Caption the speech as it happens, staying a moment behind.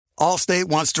Allstate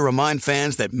wants to remind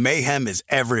fans that mayhem is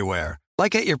everywhere,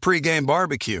 like at your pregame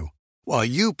barbecue. While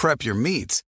you prep your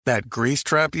meats, that grease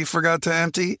trap you forgot to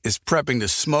empty is prepping to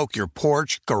smoke your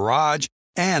porch, garage,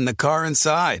 and the car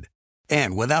inside.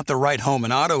 And without the right home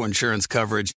and auto insurance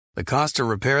coverage, the cost to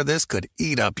repair this could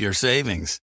eat up your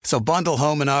savings. So bundle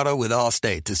home and auto with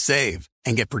Allstate to save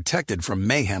and get protected from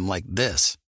mayhem like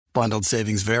this. Bundled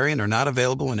savings vary and are not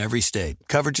available in every state.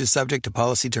 Coverage is subject to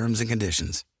policy terms and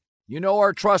conditions. You know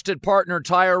our trusted partner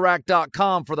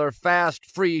TireRack.com for their fast,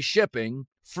 free shipping,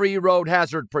 free road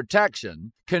hazard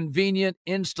protection, convenient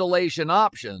installation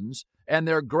options, and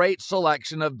their great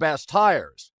selection of best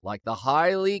tires, like the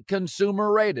highly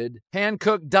consumer-rated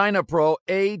Hankook Dynapro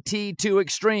AT2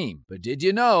 Extreme. But did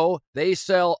you know they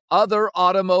sell other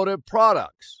automotive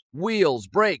products? Wheels,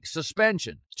 brakes,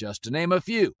 suspension, just to name a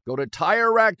few. Go to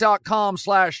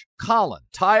TireRack.com/Colin.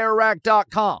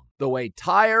 TireRack.com, the way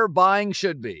tire buying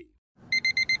should be.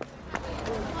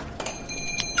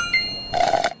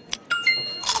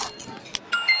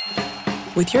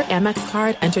 With your Amex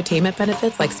card, entertainment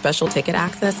benefits like special ticket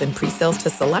access and pre-sales to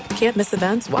select can't-miss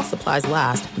events while supplies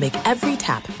last make every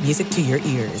tap music to your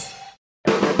ears.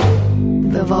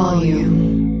 The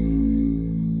volume.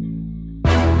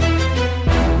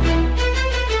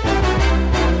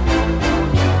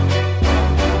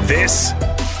 This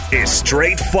is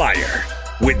Straight Fire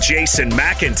with Jason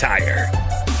McIntyre.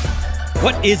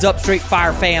 What is up, Straight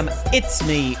Fire fam? It's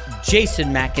me,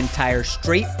 Jason McIntyre,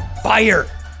 Straight Fire.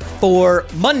 For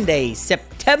Monday,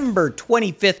 September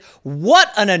 25th.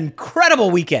 What an incredible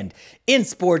weekend in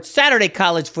sports. Saturday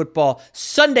college football,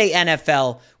 Sunday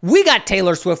NFL. We got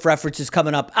Taylor Swift references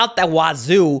coming up out the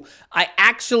wazoo. I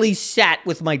actually sat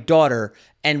with my daughter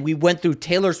and we went through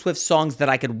Taylor Swift songs that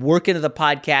I could work into the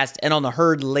podcast and on the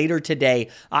herd later today.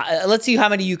 Let's see how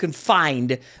many you can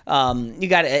find.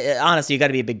 Honestly, you got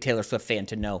to be a big Taylor Swift fan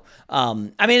to know.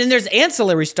 And there's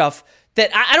ancillary stuff that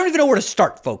I don't even know where to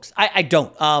start, folks. I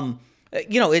don't. So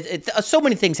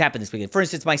many things happen this weekend. For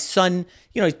instance, my son,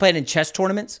 he's playing in chess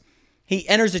tournaments. He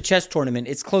enters a chess tournament.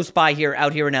 It's close by here,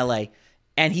 out here in LA,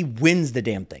 and he wins the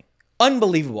damn thing.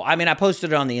 Unbelievable. I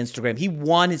posted it on the Instagram. He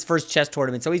won his first chess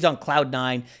tournament, so he's on cloud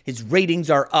nine. His ratings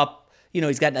are up.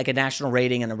 He's got like a national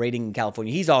rating and a rating in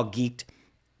California. He's all geeked.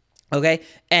 Okay,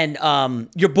 and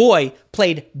your boy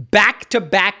played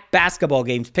back-to-back basketball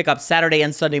games, pick up Saturday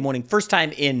and Sunday morning. First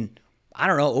time in,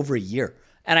 over a year.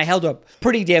 And I held up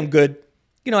pretty damn good.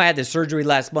 I had the surgery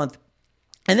last month.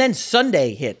 And then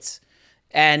Sunday hits.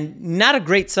 And not a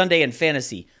great Sunday in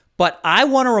fantasy. But I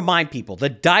want to remind people,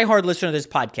 the diehard listener of this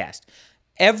podcast,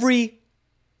 every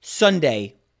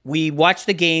Sunday we watch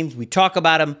the games, we talk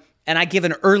about them, and I give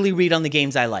an early read on the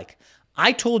games I like.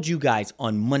 I told you guys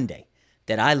on Monday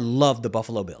that I love the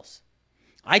Buffalo Bills.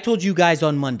 I told you guys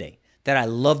on Monday that I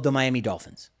love the Miami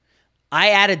Dolphins. I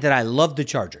added that I love the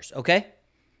Chargers, okay?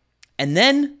 And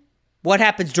then what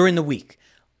happens during the week?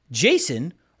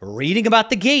 Jason, reading about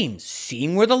the games,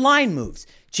 seeing where the line moves.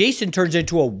 Jason turns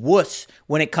into a wuss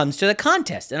when it comes to the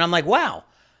contest. And I'm like, wow,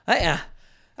 how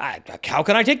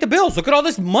can I take the Bills? Look at all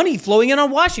this money flowing in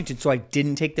on Washington. So I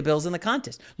didn't take the Bills in the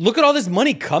contest. Look at all this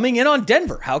money coming in on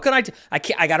Denver. How can I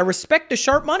got to respect the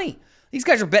sharp money. These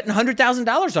guys are betting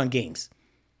 $100,000 on games.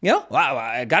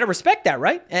 I got to respect that,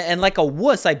 right? And like a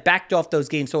wuss, I backed off those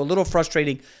games. So a little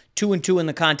frustrating. 2-2 in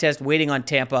the contest, waiting on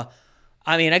Tampa.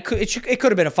 It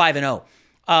could have been a 5-0.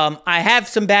 I have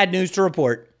some bad news to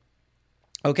report.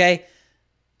 Okay?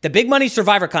 The Big Money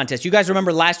Survivor contest. You guys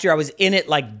remember last year I was in it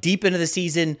like deep into the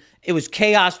season. It was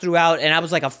chaos throughout, and I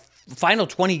was like a final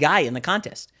 20 guy in the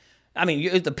contest. The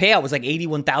payout was like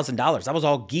 $81,000. I was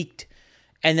all geeked.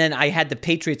 And then I had the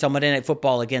Patriots on Monday Night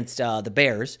Football against the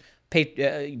Bears.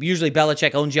 Usually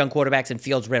Belichick owns young quarterbacks and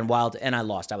Fields ran wild, and I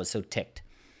lost. I was so ticked.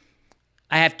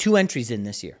 I have 2 entries in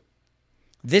this year.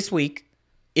 This week,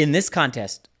 in this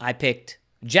contest, I picked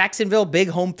Jacksonville, big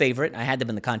home favorite. I had them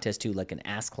in the contest too, like an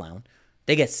ass clown.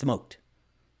 They get smoked.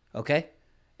 Okay?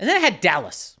 And then I had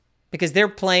Dallas, because they're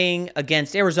playing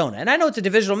against Arizona. And I know it's a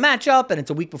divisional matchup, and it's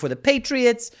a week before the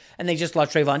Patriots, and they just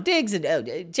lost Trayvon Diggs.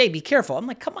 And Jay, be careful. I'm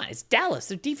like, come on, it's Dallas.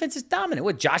 Their defense is dominant.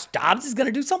 What, Josh Dobbs is going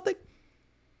to do something?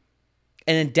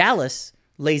 And then Dallas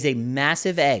lays a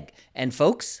massive egg. And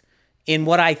folks, in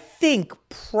what I think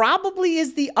probably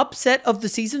is the upset of the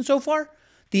season so far,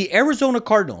 the Arizona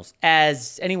Cardinals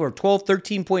as anywhere 12,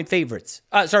 13-point favorites.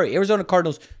 Arizona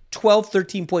Cardinals 12,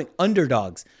 13-point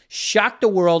underdogs. Shocked the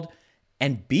world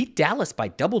and beat Dallas by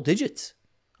double digits.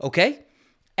 Okay?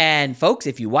 And folks,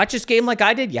 if you watch this game like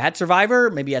I did, you had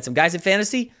Survivor, maybe you had some guys in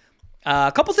fantasy,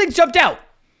 a couple things jumped out.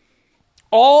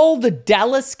 All the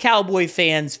Dallas Cowboy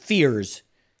fans' fears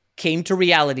came to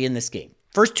reality in this game.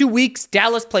 First 2 weeks,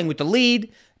 Dallas playing with the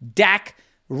lead. Dak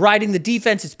riding the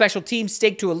defense and special teams,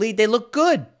 stake to a lead. They look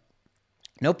good.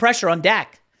 No pressure on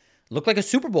Dak. Looked like a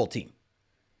Super Bowl team.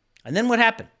 And then what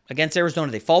happened? Against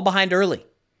Arizona, they fall behind early.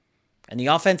 And the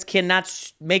offense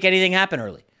cannot make anything happen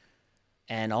early.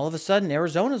 And all of a sudden,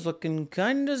 Arizona's looking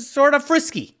kind of sort of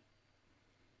frisky.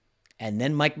 And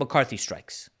then Mike McCarthy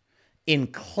strikes. In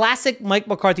classic Mike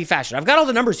McCarthy fashion. I've got all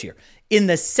the numbers here. In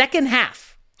the second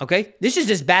half, okay, this is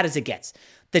as bad as it gets.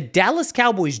 The Dallas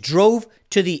Cowboys drove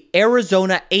to the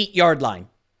Arizona 8-yard line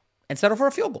and settled for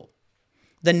a field goal.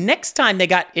 The next time they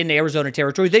got into Arizona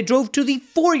territory, they drove to the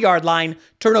 4-yard line,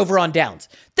 turnover on downs.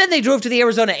 Then they drove to the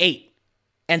Arizona 8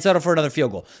 and settled for another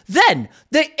field goal. Then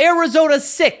the Arizona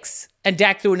 6 and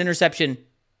Dak threw an interception,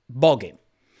 ball game.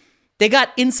 They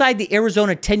got inside the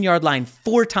Arizona 10-yard line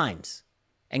 4 times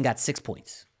and got 6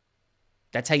 points.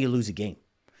 That's how you lose a game.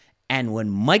 And when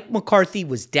Mike McCarthy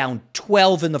was down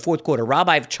 12 in the fourth quarter, Rob,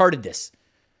 I've charted this.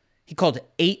 He called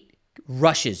 8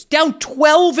 rushes, down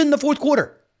 12 in the fourth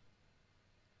quarter.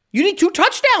 You need 2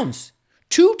 touchdowns.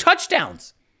 2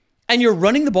 touchdowns. And you're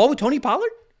running the ball with Tony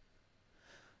Pollard?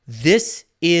 This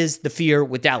is the fear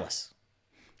with Dallas.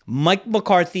 Mike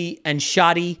McCarthy and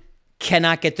Shoddy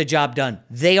cannot get the job done.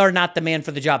 They are not the man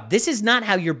for the job. This is not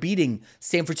how you're beating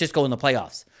San Francisco in the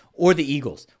playoffs or the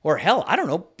Eagles or hell, I don't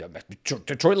know,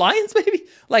 Detroit Lions maybe?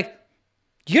 Like,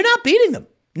 you're not beating them.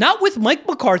 Not with Mike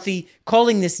McCarthy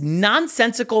calling this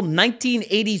nonsensical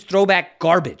 1980s throwback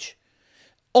garbage.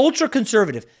 Ultra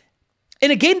conservative. In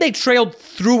a game they trailed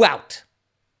throughout.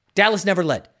 Dallas never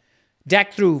led.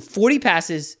 Dak threw 40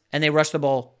 passes and they rushed the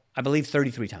ball, I believe,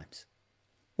 33 times.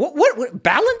 What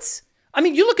balance? I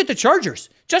mean, you look at the Chargers.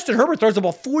 Justin Herbert throws the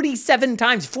ball 47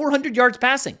 times, 400 yards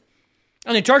passing.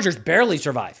 And the Chargers barely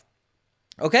survive.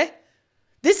 Okay?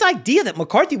 This idea that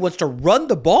McCarthy wants to run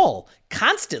the ball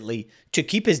constantly to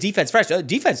keep his defense fresh. The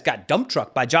defense got dump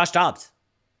trucked by Josh Dobbs.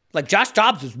 Like, Josh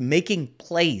Dobbs was making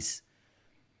plays.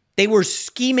 They were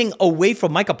scheming away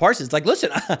from Micah Parsons. Like,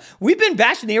 listen, we've been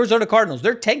bashing the Arizona Cardinals.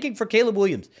 They're tanking for Caleb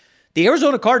Williams. The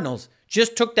Arizona Cardinals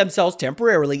just took themselves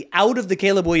temporarily out of the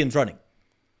Caleb Williams running.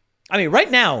 I mean,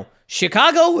 right now,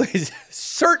 Chicago is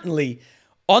certainly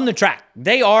on the track.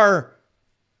 They are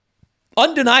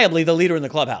undeniably the leader in the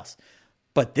clubhouse.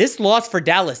 But this loss for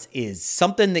Dallas is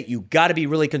something that you got to be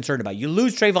really concerned about. You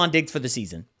lose Trayvon Diggs for the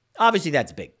season. Obviously,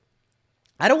 that's big.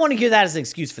 I don't want to hear that as an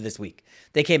excuse for this week.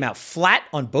 They came out flat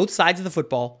on both sides of the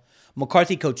football.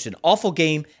 McCarthy coached an awful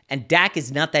game, and Dak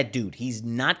is not that dude. He's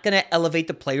not going to elevate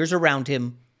the players around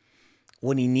him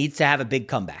when he needs to have a big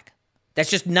comeback. That's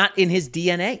just not in his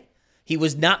DNA. He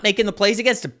was not making the plays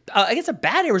against a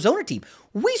bad Arizona team.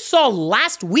 We saw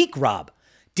last week, Rob,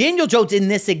 Daniel Jones in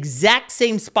this exact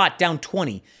same spot, down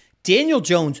 20. Daniel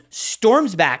Jones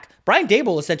storms back. Brian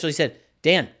Daboll essentially said,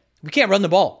 Dan, we can't run the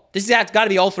ball. This has got to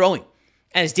be all throwing.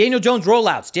 And it's Daniel Jones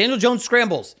rollouts, Daniel Jones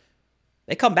scrambles.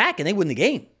 They come back and they win the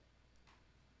game.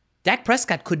 Dak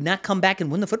Prescott could not come back and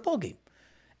win the football game.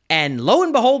 And lo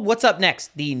and behold, what's up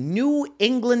next? The New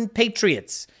England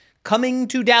Patriots coming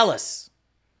to Dallas.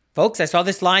 Folks, I saw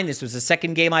this line. This was the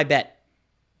second game I bet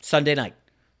Sunday night.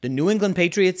 The New England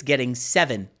Patriots getting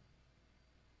 7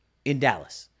 in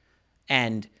Dallas.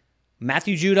 And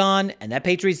Matthew Judon and that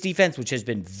Patriots defense, which has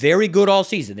been very good all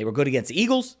season. They were good against the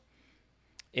Eagles.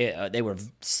 They were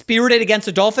spirited against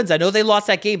the Dolphins. I know they lost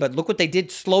that game, but look what they did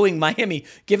slowing Miami,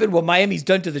 given what Miami's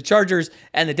done to the Chargers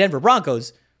and the Denver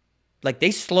Broncos. Like,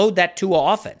 they slowed that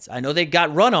Tua offense. I know they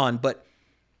got run on, but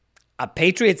a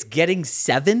Patriots getting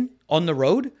 7 on the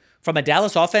road from a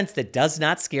Dallas offense that does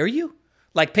not scare you?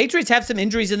 Like, Patriots have some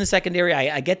injuries in the secondary.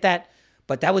 I get that,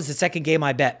 but that was the second game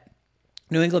I bet.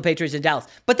 New England Patriots in Dallas.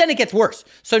 But then it gets worse.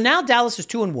 So now Dallas is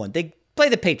 2-1. They play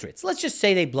the Patriots. Let's just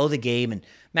say they blow the game and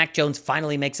Mac Jones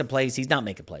finally makes some plays. He's not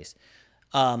making plays.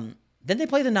 Then they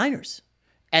play the Niners.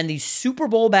 And the Super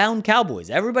Bowl-bound Cowboys,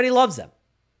 everybody loves them,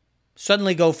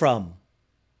 suddenly go from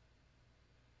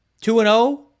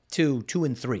 2-0 to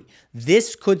 2-3.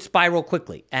 This could spiral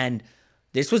quickly. And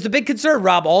this was the big concern,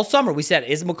 Rob, all summer. We said,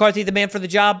 is McCarthy the man for the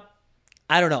job?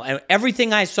 I don't know. And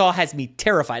everything I saw has me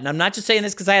terrified. And I'm not just saying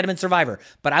this because I had him in Survivor,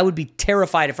 but I would be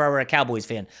terrified if I were a Cowboys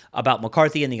fan about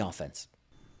McCarthy and the offense.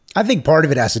 I think part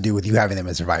of it has to do with you having them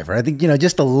in Survivor. I think,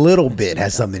 just a little bit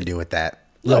has something to do with that.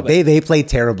 Look, they played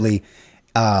terribly.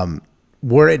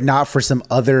 Were it not for some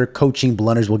other coaching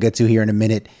blunders we'll get to here in a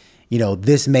minute,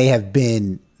 this may have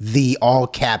been the all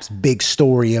caps big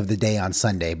story of the day on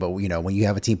Sunday. But, when you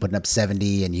have a team putting up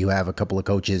 70 and you have a couple of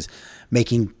coaches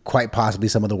making quite possibly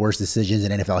some of the worst decisions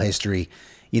in NFL history,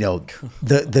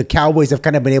 the Cowboys have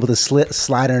kind of been able to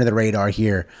slide under the radar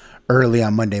here early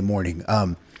on Monday morning.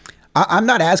 I'm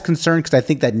not as concerned because I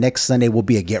think that next Sunday will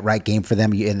be a get-right game for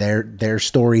them. And their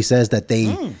story says that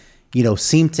they,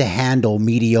 seem to handle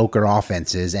mediocre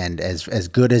offenses. And as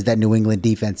good as that New England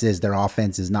defense is, their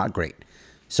offense is not great.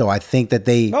 So I think that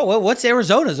they... Oh, well, what's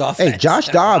Arizona's offense? Hey, Josh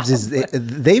Dobbs,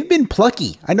 they've been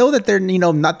plucky. I know that they're,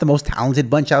 not the most talented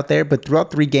bunch out there, but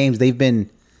throughout 3 games, they've been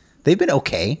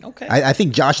okay. Okay. I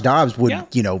think Josh Dobbs would,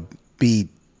 be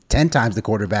 10 times the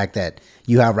quarterback that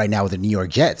you have right now with the New York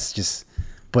Jets. Just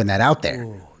putting that out there.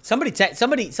 Ooh.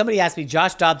 Somebody asked me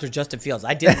Josh Dobbs or Justin Fields.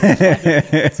 I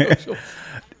didn't.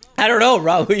 I don't know,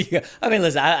 Rob. I mean,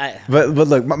 listen. But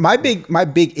look, my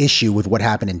big issue with what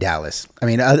happened in Dallas. I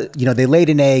mean, they laid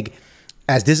an egg.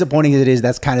 As disappointing as it is,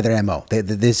 that's kind of their MO.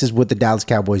 This is what the Dallas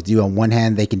Cowboys do. On one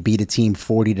hand, they can beat a team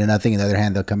 40-0. On the other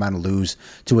hand, they'll come out and lose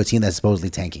to a team that's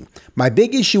supposedly tanking. My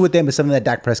big issue with them is something that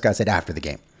Dak Prescott said after the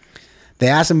game. They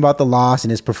asked him about the loss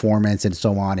and his performance and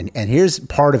so on. And here's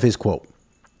part of his quote.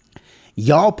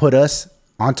 Y'all put us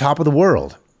on top of the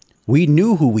world. We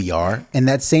knew who we are. In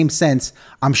that same sense,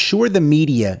 I'm sure the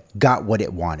media got what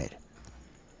it wanted.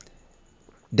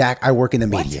 Dak, I work in the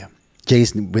media.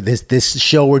 Jason, with this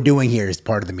show we're doing here is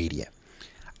part of the media.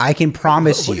 I can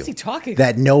promise you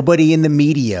that nobody in the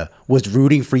media was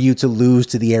rooting for you to lose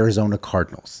to the Arizona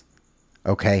Cardinals.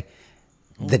 Okay?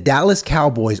 The Dallas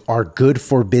Cowboys are good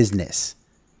for business.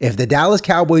 If the Dallas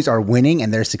Cowboys are winning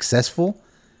and they're successful,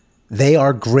 they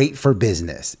are great for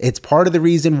business. It's part of the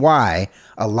reason why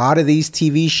a lot of these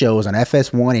TV shows on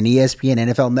FS1 and ESPN,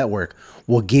 NFL Network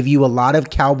will give you a lot of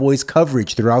Cowboys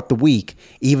coverage throughout the week,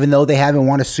 even though they haven't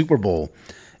won a Super Bowl.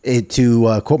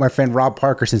 To quote my friend Rob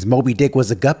Parker, since Moby Dick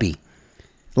was a guppy.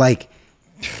 Like,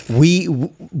 we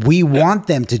want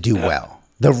them to do well.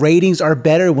 The ratings are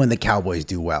better when the Cowboys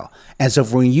do well. And so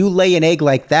when you lay an egg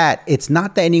like that, it's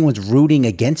not that anyone's rooting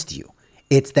against you.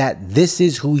 It's that this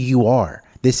is who you are.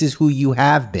 This is who you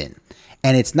have been.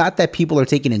 And it's not that people are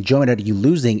taking enjoyment out of you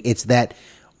losing. It's that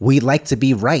we like to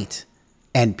be right.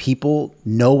 And people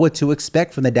know what to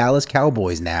expect from the Dallas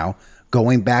Cowboys now,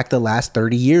 going back the last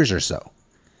 30 years or so.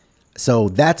 So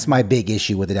that's my big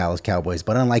issue with the Dallas Cowboys.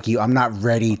 But unlike you, I'm not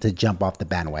ready to jump off the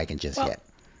bandwagon just yet.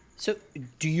 So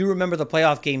do you remember the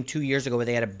playoff game 2 years ago where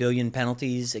they had 1 billion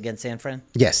penalties against San Fran?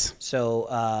 Yes. So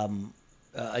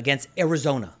against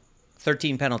Arizona,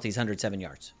 13 penalties, 107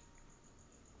 yards.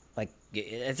 Like,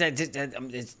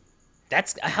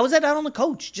 that's how is that not on the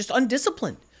coach? Just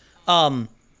undisciplined. Oh,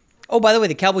 by the way,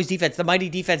 the Cowboys defense, the mighty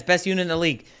defense, best unit in the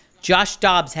league. Josh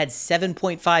Dobbs had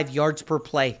 7.5 yards per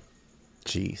play.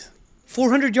 Jeez.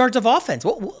 400 yards of offense.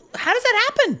 How does that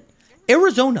happen?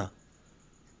 Arizona,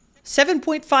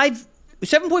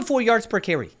 7.4 yards per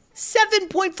carry.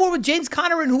 7.4 with James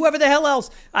Conner and whoever the hell else.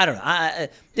 I don't know.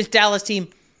 This Dallas team,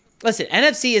 listen,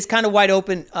 NFC is kind of wide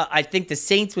open. I think the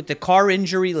Saints with the Carr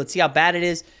injury, let's see how bad it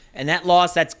is. And that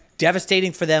loss, that's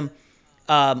devastating for them.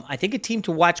 I think a team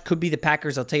to watch could be the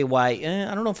Packers. I'll tell you why.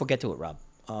 I don't know if we'll get to it, Rob.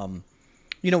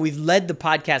 We've led the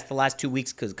podcast the last 2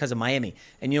 weeks because of Miami.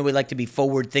 And, we like to be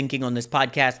forward thinking on this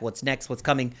podcast. What's next? What's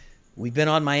coming? We've been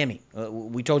on Miami.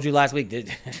 We told you last week,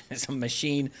 it's a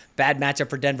machine, bad matchup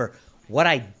for Denver. What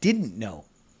I didn't know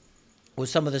was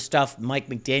some of the stuff Mike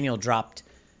McDaniel dropped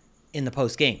in the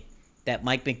post game. That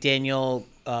Mike McDaniel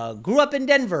grew up in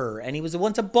Denver, and he was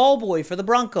once a ball boy for the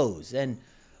Broncos. And,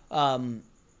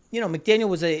 McDaniel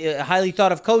was a highly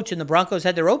thought of coach, and the Broncos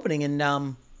had their opening, and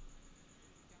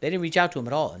they didn't reach out to him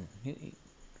at all. And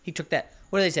he took that.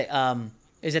 What do they say?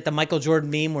 Is it the Michael Jordan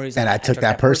meme where he's like, I took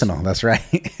that personal. That's right.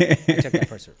 I took that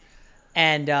personal.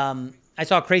 And I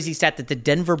saw a crazy stat that the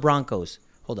Denver Broncos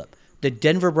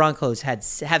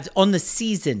have on the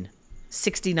season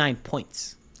 69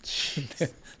 points.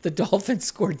 The Dolphins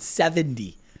scored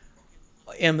 70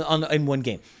 in one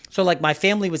game. So, like, my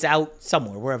family was out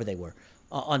somewhere, wherever they were,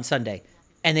 on Sunday,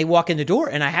 and they walk in the door,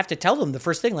 and I have to tell them the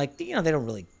first thing, like,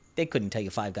 they couldn't tell you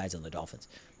 5 guys on the Dolphins.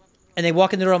 And they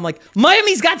walk in the door, I'm like,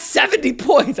 Miami's got 70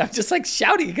 points. I'm just, like,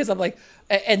 shouting because I'm like,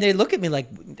 and they look at me like,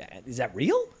 is that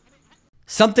real?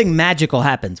 Something magical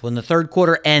happens when the third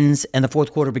quarter ends and the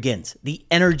fourth quarter begins. The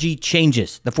energy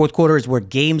changes. The fourth quarter is where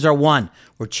games are won,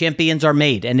 where champions are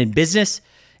made. And in business,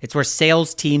 it's where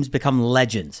sales teams become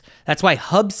legends. That's why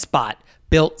HubSpot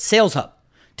built Sales Hub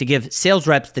to give sales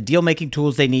reps the deal-making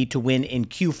tools they need to win in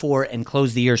Q4 and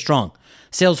close the year strong.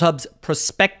 Sales Hub's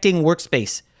prospecting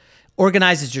workspace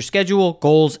organizes your schedule,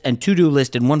 goals, and to-do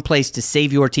list in one place to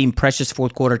save your team precious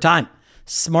fourth quarter time.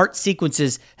 Smart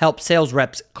sequences help sales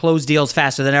reps close deals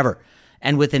faster than ever.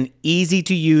 And with an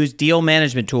easy-to-use deal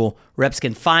management tool, reps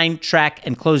can find, track,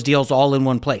 and close deals all in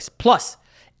one place. Plus,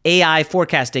 AI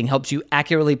forecasting helps you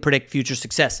accurately predict future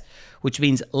success, which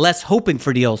means less hoping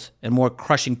for deals and more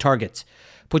crushing targets.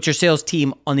 Put your sales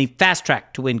team on the fast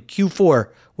track to win Q4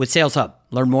 with Sales Hub.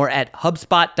 Learn more at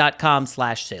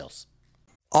HubSpot.com/sales.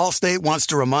 Allstate wants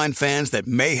to remind fans that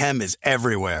mayhem is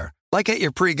everywhere, like at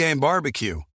your pregame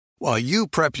barbecue. While you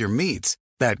prep your meats,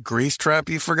 that grease trap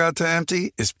you forgot to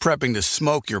empty is prepping to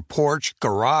smoke your porch,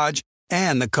 garage,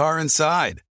 and the car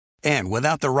inside. And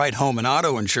without the right home and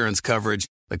auto insurance coverage,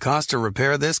 the cost to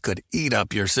repair this could eat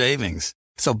up your savings.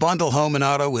 So bundle home and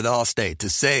auto with Allstate to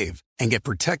save and get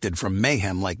protected from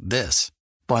mayhem like this.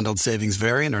 Bundled savings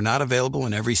vary and are not available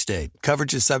in every state.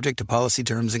 Coverage is subject to policy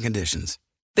terms and conditions.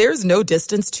 There's no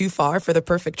distance too far for the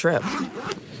perfect trip.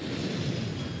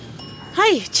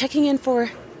 Hi, checking in for...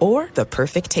 Or the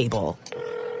perfect table.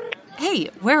 Hey,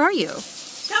 where are you?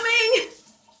 Coming!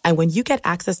 And when you get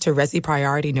access to Resi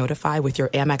Priority Notify with your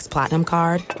Amex Platinum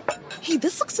card... Hey,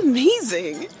 this looks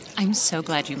amazing. I'm so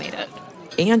glad you made it.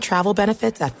 And travel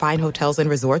benefits at fine hotels and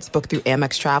resorts booked through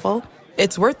Amex Travel,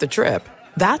 it's worth the trip.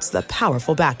 That's the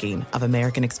powerful backing of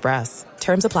American Express.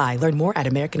 Terms apply. Learn more at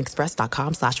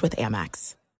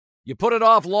americanexpress.com/withAmex. You put it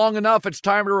off long enough, it's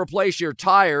time to replace your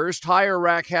tires. Tire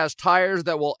Rack has tires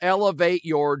that will elevate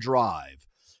your drive.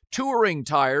 Touring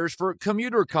tires for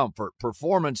commuter comfort,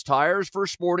 performance tires for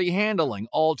sporty handling,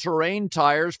 all-terrain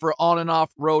tires for on- and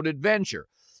off-road adventure.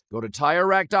 Go to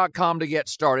TireRack.com to get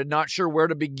started. Not sure where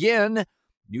to begin?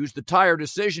 Use the Tire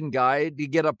Decision Guide to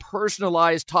get a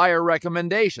personalized tire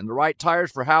recommendation, the right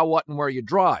tires for how, what, and where you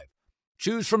drive.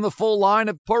 Choose from the full line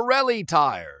of Pirelli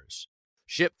tires.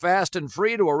 Ship fast and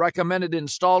free to a recommended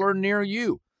installer near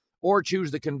you. Or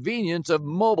choose the convenience of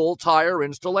mobile tire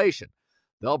installation.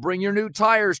 They'll bring your new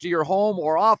tires to your home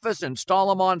or office, install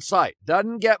them on site.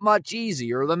 Doesn't get much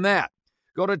easier than that.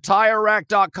 Go to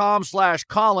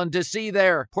TireRack.com/Colin to see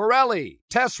their Pirelli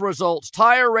test results,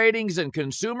 tire ratings, and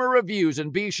consumer reviews,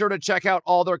 and be sure to check out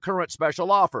all their current special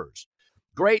offers.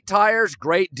 Great tires,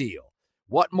 great deal.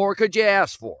 What more could you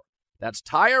ask for? That's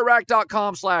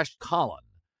TireRack.com/Colin.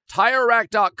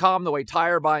 TireRack.com, the way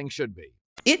tire buying should be.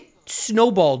 It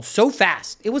snowballed so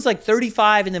fast. It was like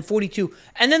 35 and then 42.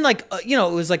 And then it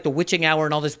was like the witching hour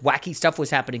and all this wacky stuff was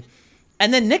happening.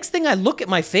 And then next thing I look at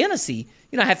my fantasy,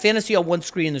 I have fantasy on one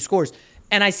screen, the scores,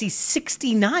 and I see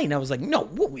 69. I was like, no,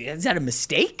 is that a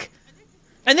mistake?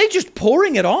 And they're just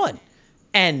pouring it on.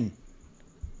 And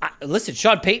listen,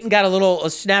 Sean Payton got a little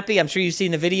snappy. I'm sure you've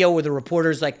seen the video where the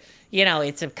reporter's like,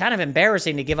 it's kind of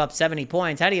embarrassing to give up 70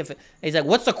 points. How do you... He's like,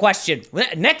 what's the question?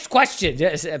 Next question.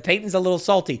 Payton's a little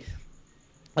salty.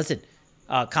 Listen,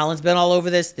 Colin's been all over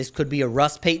this. This could be a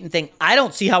Russ Payton thing. I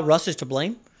don't see how Russ is to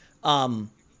blame.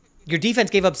 Your defense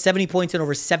gave up 70 points in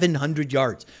over 700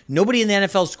 yards. Nobody in the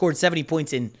NFL scored 70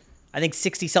 points in, I think,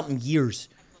 60-something years.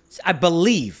 I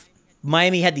believe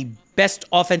Miami had the best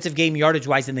offensive game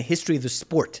yardage-wise in the history of the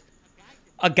sport.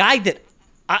 A guy that,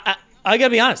 I got to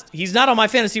be honest, he's not on my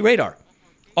fantasy radar.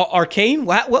 Arcane?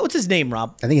 What's his name,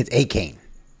 Rob? I think it's Akane.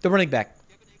 The running back.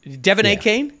 Devin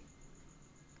Akane?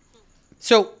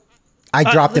 So... I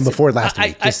dropped him before last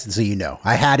week, just so you know.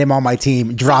 I had him on my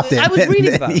team, dropped him, I was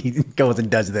reading about he goes and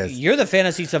does this. You're the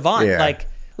fantasy savant. Yeah.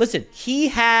 Listen, he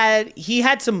had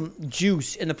some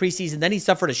juice in the preseason, then he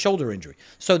suffered a shoulder injury.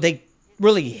 So they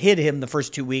really hid him the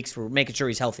first 2 weeks for making sure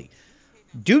he's healthy.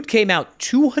 Dude came out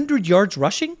 200 yards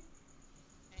rushing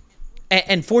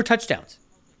and 4 touchdowns.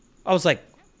 I was like,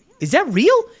 is that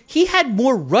real? He had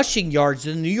more rushing yards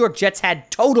than the New York Jets had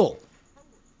total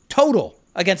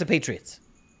against the Patriots.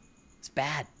 It's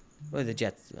bad. What are the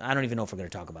Jets? I don't even know if we're going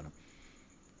to talk about them.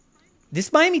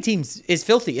 This Miami team is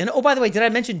filthy. And, by the way, did I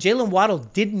mention Jalen Waddle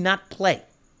did not play?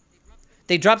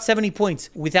 They dropped 70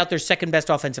 points without their second-best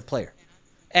offensive player.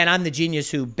 And I'm the genius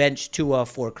who benched Tua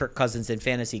for Kirk Cousins in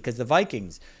fantasy because the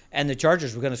Vikings and the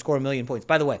Chargers were going to score 1 million points.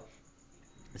 By the way,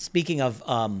 speaking of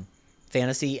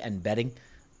fantasy and betting,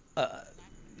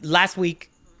 last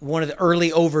week, one of the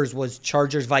early overs was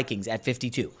Chargers-Vikings at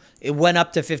 52. It went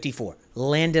up to 54,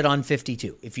 landed on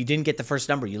 52. If you didn't get the first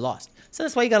number, you lost. So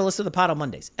that's why you got to listen to the pod on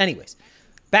Mondays. Anyways,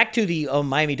 back to the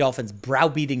Miami Dolphins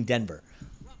browbeating Denver.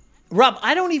 Rob,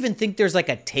 I don't even think there's a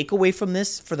takeaway from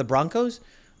this for the Broncos.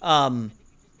 I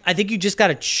think you just got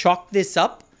to chalk this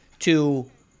up to,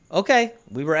 okay,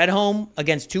 we were at home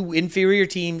against 2 inferior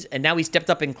teams, and now we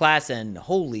stepped up in class, and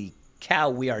holy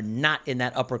cow, we are not in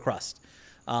that upper crust.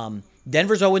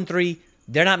 Denver's 0-3.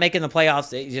 They're not making the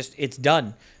playoffs. It's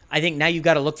done. I think now you've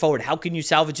got to look forward. How can you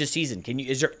salvage this season?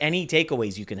 Is there any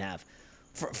takeaways you can have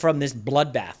from this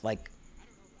bloodbath?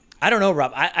 I don't know,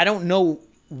 Rob. I don't know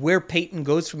where Peyton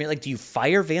goes from here. Do you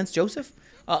fire Vance Joseph?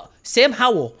 Sam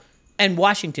Howell and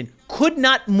Washington could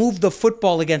not move the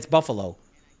football against Buffalo.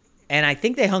 And I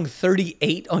think they hung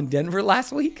 38 on Denver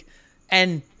last week.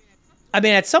 And,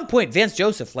 at some point, Vance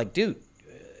Joseph, dude,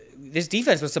 this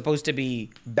defense was supposed to be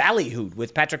ballyhooed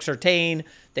with Patrick Surtain.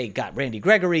 They got Randy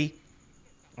Gregory.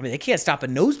 I mean, they can't stop a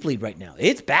nosebleed right now.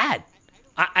 It's bad.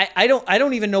 I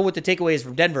don't even know what the takeaway is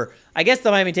from Denver. I guess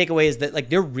the Miami takeaway is that, like,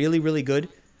 they're really, really good.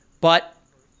 But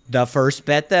the first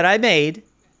bet that I made,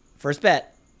 for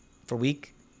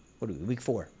week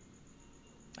 4,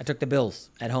 I took the Bills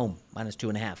at home,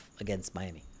 -2.5 against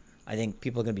Miami. I think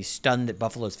people are going to be stunned that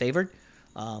Buffalo's favored.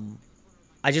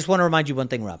 I just want to remind you one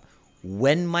thing, Rob.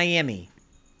 When Miami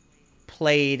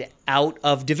played out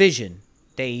of division,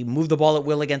 they moved the ball at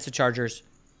will against the Chargers,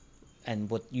 and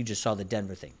what you just saw, the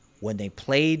Denver thing. When they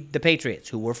played the Patriots,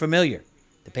 who were familiar,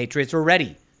 the Patriots were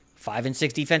ready. 5 and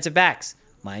 6 defensive backs.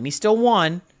 Miami still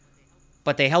won,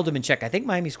 but they held them in check. I think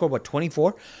Miami scored,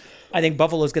 24? I think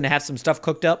Buffalo's going to have some stuff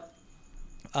cooked up.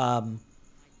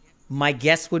 My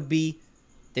guess would be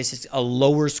this is a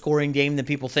lower scoring game than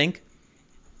people think,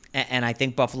 and I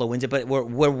think Buffalo wins it, but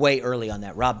we're way early on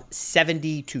that. Rob,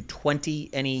 70-20,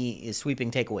 any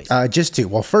sweeping takeaways? Just 2.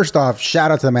 Well, first off,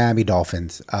 shout out to the Miami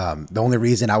Dolphins. The only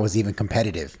reason I was even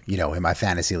competitive, in my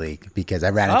fantasy league, because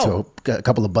I ran into a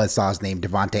couple of buzzsaws named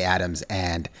Devontae Adams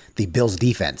and the Bills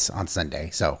defense on Sunday.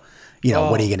 So,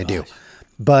 what are you going to do?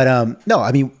 But no,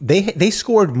 I mean, they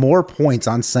scored more points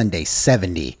on Sunday,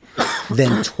 70,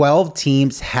 than 12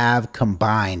 teams have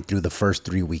combined through the first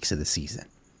 3 weeks of the season.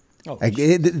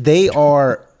 They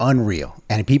are unreal.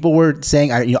 And people were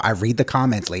saying, I read the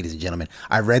comments, ladies and gentlemen.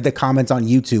 I read the comments on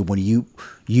YouTube when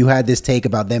you had this take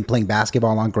about them playing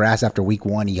basketball on grass after week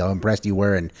 1, and how impressed you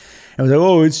were. And I was like,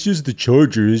 oh, it's just the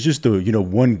Chargers. It's just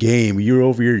one game. You're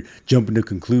over here jumping to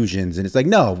conclusions. And it's like,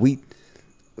 no,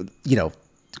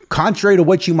 contrary to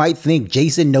what you might think,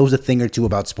 Jason knows a thing or two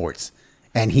about sports.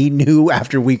 And he knew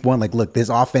after week 1, like, look, this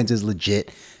offense is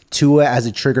legit. Tua as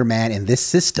a trigger man in this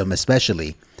system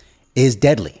especially is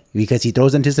deadly because he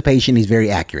throws anticipation. He's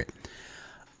very accurate.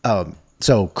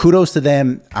 So kudos to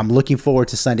them. I'm looking forward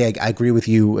to Sunday. I agree with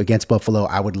you against Buffalo.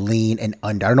 I would lean an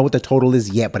under. I don't know what the total is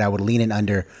yet, but I would lean an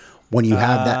under when you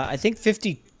have that. I think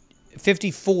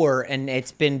 54, and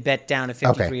it's been bet down to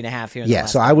 53.5 here. Yeah,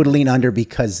 so I would lean under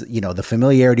because, the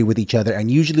familiarity with each other.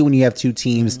 And usually when you have two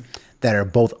teams that are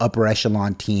both upper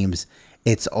echelon teams,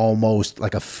 it's almost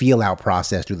like a feel out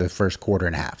process through the first quarter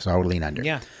and a half. So I would lean under.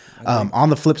 Yeah. On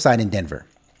the flip side in Denver,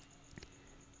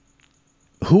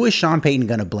 who is Sean Payton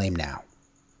going to blame now?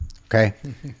 Okay.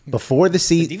 Before the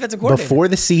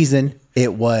season,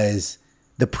 it was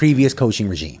the previous coaching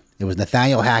regime. It was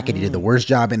Nathaniel Hackett. He did the worst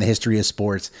job in the history of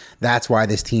sports. That's why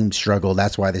this team struggled.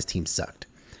 That's why this team sucked.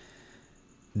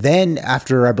 Then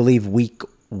after, I believe, week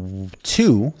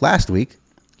 2, last week,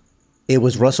 it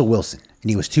was Russell Wilson. And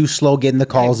he was too slow getting the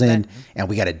calls in, and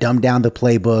we got to dumb down the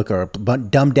playbook or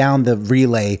dumb down the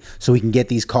relay so we can get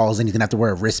these calls in. He's going to have to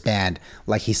wear a wristband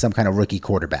like he's some kind of rookie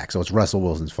quarterback. So it's Russell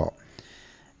Wilson's fault.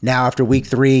 Now, after week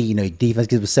 3, defense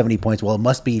gives us 70 points. Well, it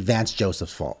must be Vance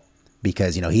Joseph's fault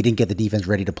because, he didn't get the defense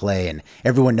ready to play. And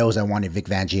everyone knows I wanted Vic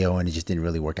Fangio, and it just didn't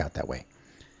really work out that way.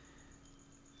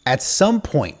 At some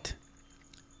point,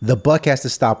 the buck has to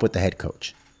stop with the head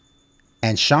coach.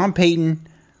 And Sean Payton,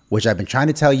 which I've been trying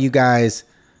to tell you guys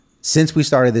since we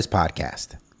started this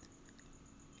podcast,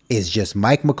 is just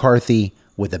Mike McCarthy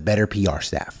with a better PR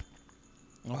staff.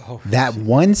 That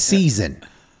one season,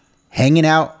 hanging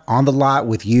out on the lot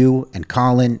with you and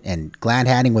Colin and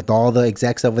glad-handing with all the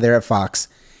execs over there at Fox,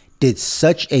 did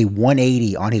such a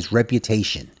 180 on his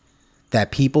reputation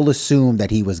that people assumed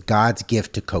that he was God's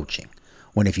gift to coaching.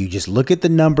 When if you just look at the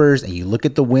numbers and you look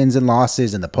at the wins and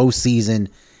losses in the postseason,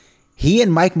 he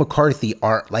and Mike McCarthy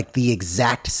are like the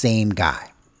exact same guy.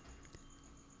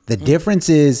 The difference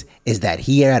is that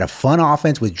he had a fun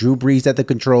offense with Drew Brees at the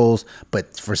controls,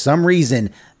 but for some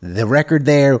reason, the record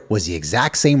there was the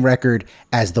exact same record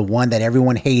as the one that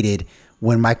everyone hated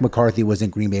when Mike McCarthy was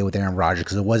in Green Bay with Aaron Rodgers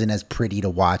because it wasn't as pretty to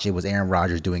watch. It was Aaron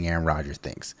Rodgers doing Aaron Rodgers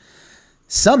things.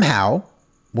 Somehow,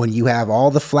 when you have all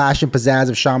the flash and pizzazz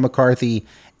of Sean McCarthy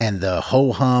and the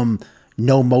ho-hum,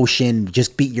 no motion,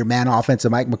 just beat your man offense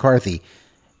of Mike McCarthy,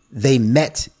 they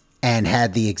met and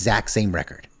had the exact same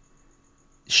record.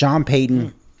 Sean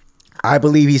Payton, I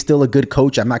believe he's still a good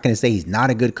coach. I'm not going to say he's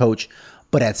not a good coach,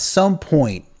 but at some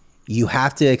point, you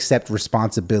have to accept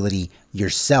responsibility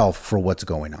yourself for what's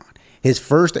going on. His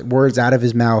first words out of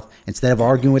his mouth, instead of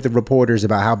arguing with the reporters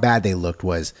about how bad they looked,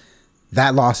 was,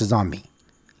 that loss is on me.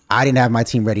 I didn't have my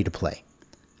team ready to play.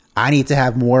 I need to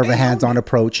have more of a hands-on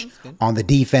approach on the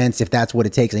defense if that's what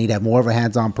it takes. I need to have more of a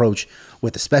hands-on approach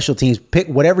with the special teams. Pick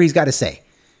whatever he's got to say.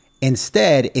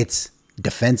 Instead, it's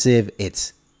defensive,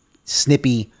 it's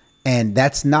snippy, and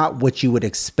that's not what you would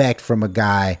expect from a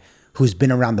guy who's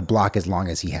been around the block as long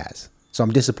as he has. So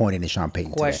I'm disappointed in Sean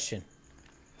Payton Question. today.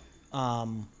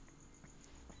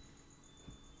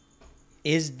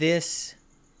 Is this?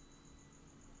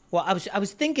 Well, I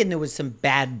was thinking there was some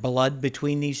bad blood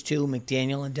between these two,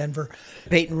 McDaniel and Denver.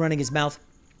 Peyton running his mouth.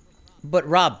 But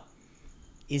Rob,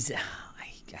 I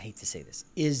hate to say this,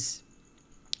 is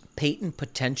Peyton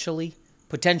potentially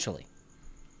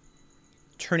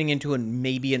turning into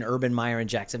maybe an Urban Meyer in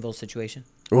Jacksonville situation?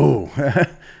 Ooh,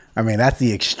 I mean, that's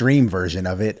the extreme version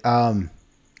of it. I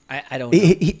don't know.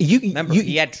 Remember,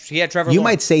 he had Trevor You Lawrence.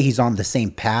 might say he's on the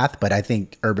same path, but I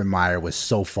think Urban Meyer was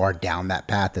so far down that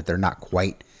path that they're not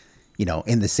quite,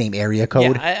 in the same area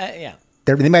code. Yeah.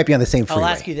 They might be on the same freeway. I'll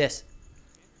ask you this.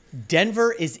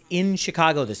 Denver is in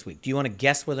Chicago this week. Do you want to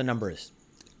guess where the number is?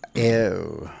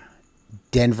 Ew.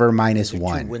 Denver -1. Two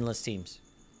winless teams.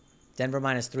 Denver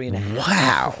 -3.5.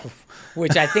 Wow.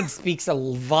 Which I think speaks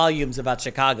volumes about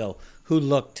Chicago, who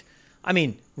looked... I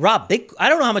mean, Rob, I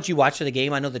don't know how much you watched of the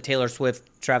game. I know the Taylor Swift,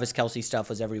 Travis Kelce stuff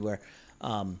was everywhere.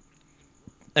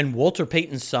 And Walter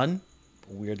Payton's son,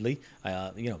 weirdly,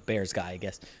 Bears guy, I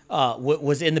guess,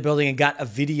 was in the building and got a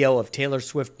video of Taylor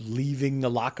Swift leaving the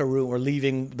locker room or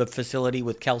leaving the facility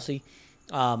with Kelce.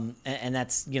 And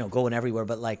that's, going everywhere.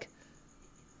 But,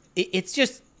 it's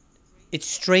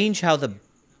strange how the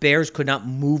Bears could not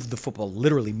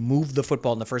literally move the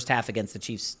football in the first half against the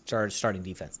Chiefs' starting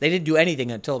defense. They didn't do anything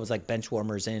until it was like bench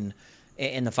warmers in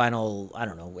the final,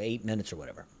 8 minutes or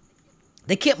whatever.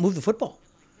 They can't move the football.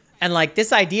 And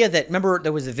this idea that, remember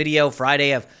there was a video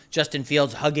Friday of Justin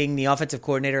Fields hugging the offensive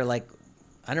coordinator,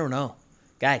 I don't know.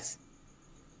 Guys,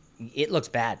 it looks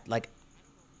bad.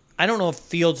 I don't know if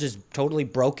Fields is totally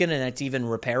broken and it's even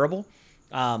repairable.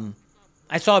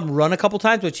 I saw him run a couple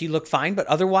times, which he looked fine, but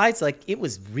otherwise, it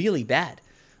was really bad.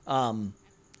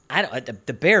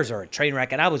 The Bears are a train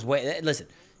wreck, and I was listen.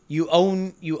 You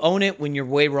own it when you're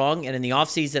way wrong, and in the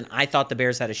offseason, I thought the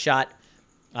Bears had a shot.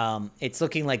 It's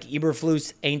looking like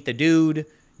Eberflus ain't the dude.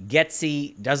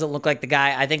 Getsy doesn't look like the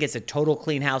guy. I think it's a total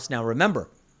clean house. Now, remember,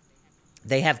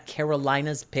 they have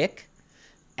Carolina's pick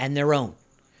and their own.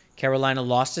 Carolina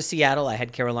lost to Seattle. I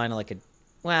had Carolina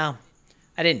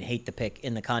I didn't hate the pick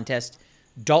in the contest.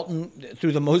 Dalton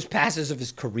threw the most passes of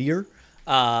his career.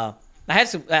 I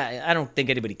don't think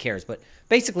anybody cares, but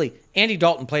basically, Andy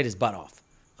Dalton played his butt off.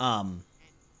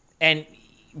 And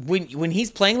when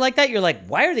he's playing like that, you're like,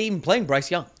 why are they even playing Bryce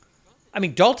Young? I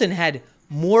mean, Dalton had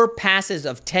more passes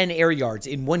of 10 air yards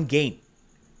in one game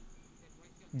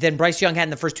than Bryce Young had in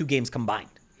the first two games combined.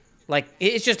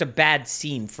 It's just a bad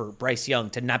scene for Bryce Young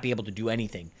to not be able to do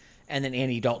anything. And then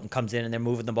Andy Dalton comes in and they're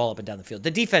moving the ball up and down the field.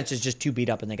 The defense is just too beat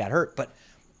up and they got hurt. But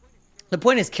the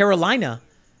point is, Carolina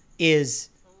is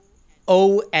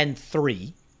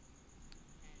 0-3.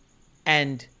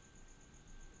 And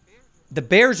the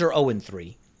Bears are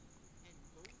 0-3.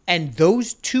 And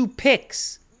those two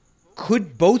picks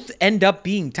could both end up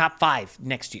being top 5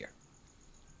 next year.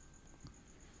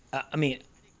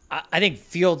 I think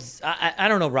Fields, I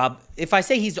don't know, Rob. If I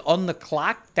say he's on the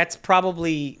clock,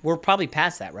 we're probably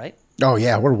past that, right? Oh,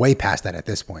 yeah, we're way past that at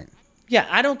this point. Yeah,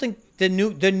 I don't think the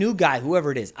new guy,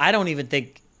 whoever it is, I don't even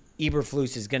think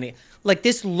Eberflus is going to...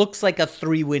 this looks like a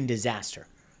 3-win disaster.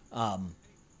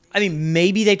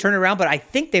 Maybe they turn it around, but I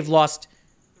think they've lost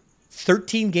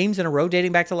 13 games in a row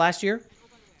dating back to last year.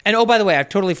 And, oh, by the way, I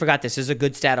totally forgot this. This is a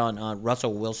good stat on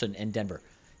Russell Wilson in Denver.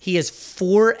 He is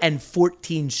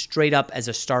 4-14 straight up as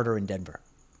a starter in Denver.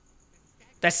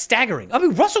 That's staggering.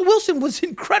 Russell Wilson was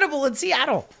incredible in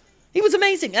Seattle. He was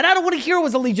amazing. And I don't want to hear it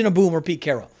was a Legion of Boom or Pete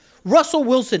Carroll. Russell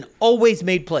Wilson always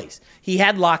made plays. He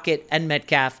had Lockett and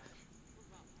Metcalf.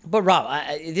 But, Rob,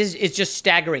 it's just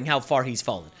staggering how far he's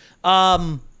fallen.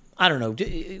 I don't know.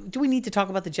 Do we need to talk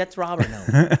about the Jets, Rob, or no?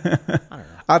 I don't know.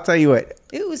 I'll tell you what.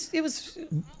 It was...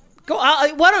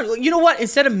 Why don't you know what?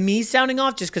 Instead of me sounding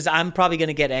off, just because I'm probably going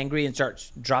to get angry and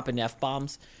start dropping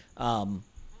F-bombs, I'm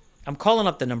calling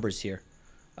up the numbers here.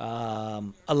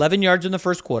 11 yards in the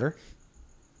first quarter.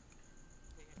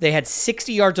 They had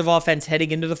 60 yards of offense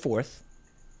heading into the fourth.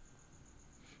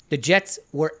 The Jets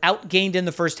were outgained in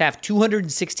the first half,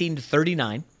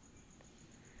 216-39.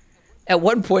 At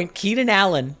one point, Keenan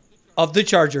Allen of the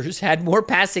Chargers had more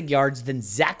passing yards than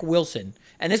Zach Wilson,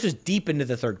 and this was deep into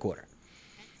the third quarter.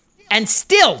 And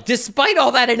still, despite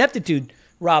all that ineptitude,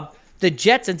 Rob, the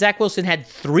Jets and Zach Wilson had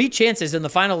 3 chances in the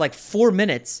final 4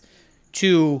 minutes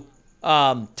to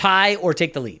tie or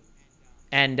take the lead.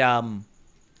 And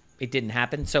it didn't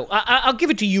happen. So I'll give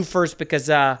it to you first because,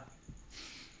 I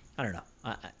don't know.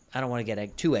 I don't want to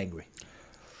get too angry.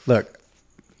 Look,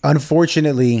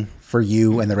 unfortunately for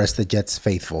you and the rest of the Jets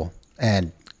faithful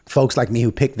and folks like me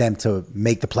who picked them to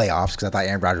make the playoffs because I thought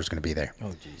Aaron Rodgers was going to be there. Oh,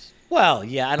 jeez. Well,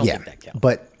 yeah, I don't think that counts.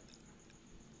 But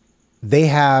they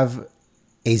have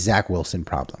a Zach Wilson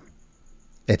problem.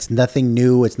 It's nothing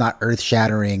new. It's not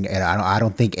earth-shattering. And I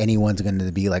don't think anyone's going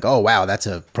to be like, oh, wow, that's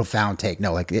a profound take.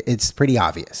 No, like it's pretty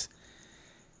obvious.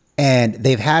 And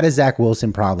they've had a Zach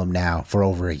Wilson problem now for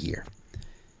over a year.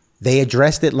 They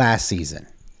addressed it last season.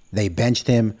 They benched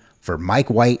him for Mike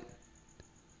White,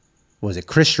 was it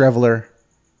Chris Streveler,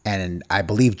 and I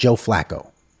believe Joe Flacco.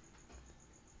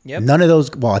 Yep. None of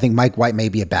those, well, I think Mike White may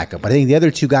be a backup, but I think the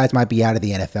other two guys might be out of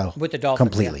the NFL with the Dolphins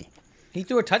completely. Yeah. He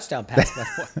threw a touchdown pass, by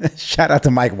the way. Shout out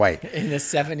to Mike White. In the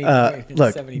 70.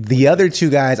 Look, the other two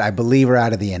guys, I believe, are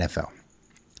out of the NFL.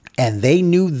 And they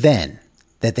knew then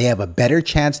that they have a better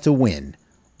chance to win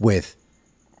with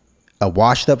a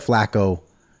washed-up Flacco,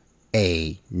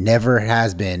 a never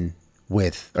has been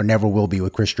with, or never will be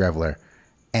with Chris Streveler,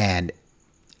 and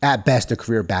at best a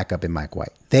career backup in Mike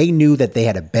White. They knew that they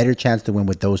had a better chance to win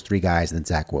with those three guys than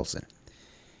Zach Wilson.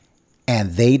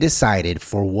 And they decided,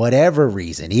 for whatever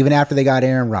reason, even after they got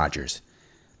Aaron Rodgers,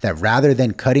 that rather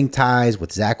than cutting ties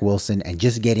with Zach Wilson and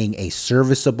just getting a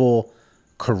serviceable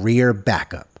career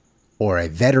backup or a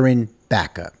veteran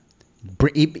backup,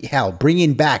 hell,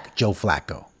 bringing back Joe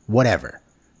Flacco, whatever,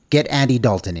 get Andy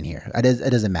Dalton in here.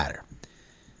 It doesn't matter.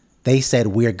 They said,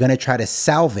 we're going to try to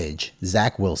salvage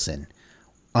Zach Wilson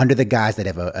under the guys that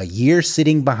have a year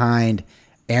sitting behind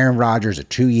Aaron Rodgers or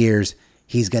 2 years.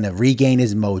 He's going to regain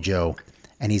his mojo,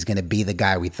 and he's going to be the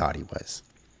guy we thought he was.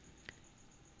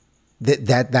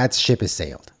 That ship has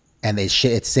sailed. And it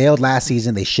sailed last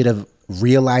season. They should have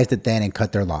realized it then and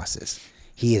cut their losses.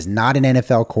 He is not an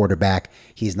NFL quarterback.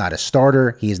 He's not a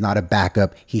starter. He is not a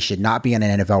backup. He should not be on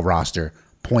an NFL roster,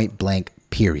 point blank,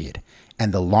 period.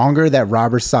 And the longer that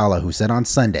Robert Saleh, who said on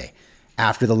Sunday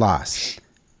after the loss,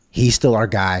 he's still our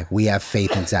guy, we have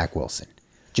faith in Zach Wilson.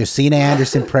 Josina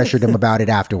Anderson pressured him about it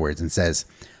afterwards and says,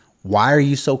 why are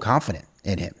you so confident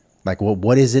in him? Like, well,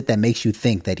 what is it that makes you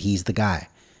think that he's the guy?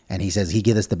 And he says he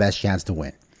gives us the best chance to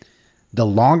win. The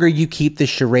longer you keep this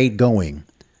charade going,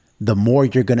 the more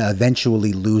you're going to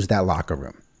eventually lose that locker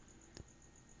room.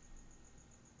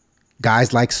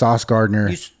 Guys like Sauce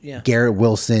Gardner, Garrett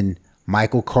Wilson,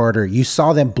 Michael Carter, you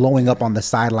saw them blowing up on the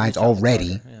sidelines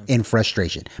already in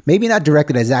frustration. Maybe not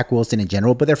directed at Zach Wilson in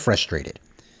general, but they're frustrated.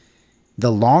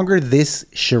 The longer this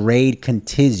charade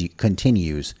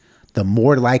continues, the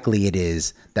more likely it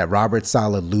is that Robert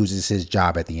Saleh loses his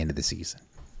job at the end of the season.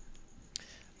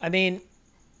 I mean,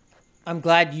 I'm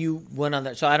glad you went on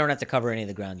that, so I don't have to cover any of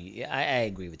the ground. I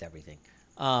agree with everything.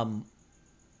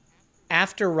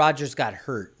 After Rodgers got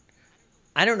hurt,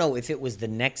 I don't know if it was the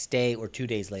next day or 2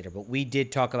 days later, but we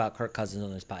did talk about Kirk Cousins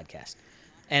on this podcast.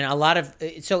 And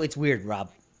so it's weird,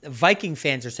 Rob. Viking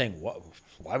fans are saying,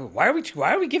 why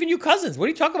are we giving you Cousins? What are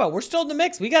you talking about? We're still in the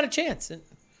mix. We got a chance. And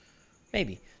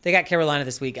maybe. They got Carolina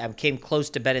this week. I came close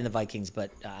to betting the Vikings,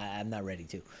 but I'm not ready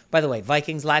to. By the way,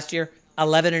 Vikings last year,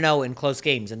 11-0 in close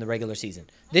games in the regular season.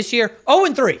 This year,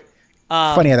 0-3.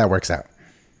 Funny how that works out.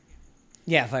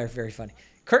 Yeah, very, very funny.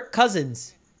 Kirk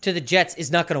Cousins to the Jets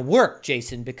is not going to work,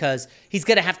 Jason, because he's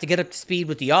going to have to get up to speed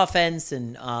with the offense,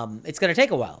 and it's going to take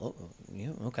a while.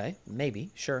 Yeah, okay, maybe,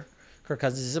 sure. Kirk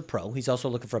Cousins is a pro. He's also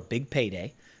looking for a big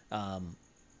payday.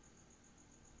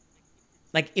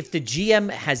 Like, if the GM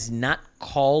has not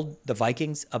called the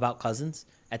Vikings about Cousins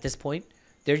at this point,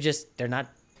 they're not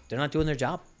doing their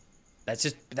job. I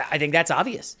think that's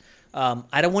obvious.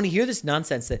 I don't want to hear this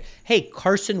nonsense that, hey,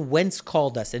 Carson Wentz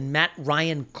called us and Matt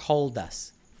Ryan called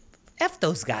us. F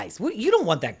those guys. You don't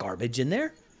want that garbage in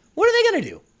there. What are they going to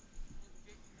do?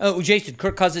 Oh, Jason,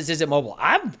 Kirk Cousins isn't mobile.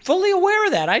 I'm fully aware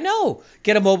of that. I know.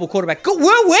 Get a mobile quarterback. Go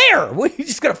where? What, are you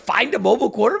just going to find a mobile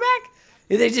quarterback?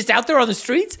 Are they just out there on the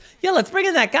streets? Yeah, let's bring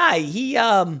in that guy. He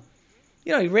ran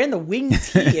the wing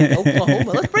tee in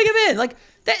Oklahoma. Let's bring him in. Like,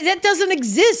 that doesn't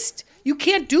exist. You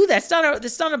can't do that.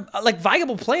 It's not a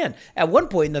viable plan. At one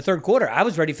point in the third quarter, I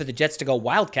was ready for the Jets to go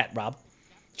Wildcat, Rob.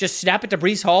 Just snap it to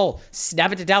Breece Hall.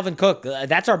 Snap it to Dalvin Cook.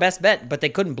 That's our best bet, but they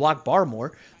couldn't block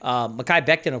Barmore. Mekhi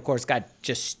Becton, of course, got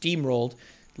just steamrolled,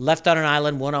 left on an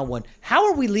island one-on-one. How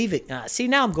are we leaving? See,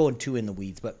 now I'm going too in the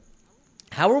weeds, but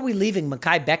how are we leaving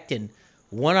Mekhi Becton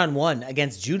one-on-one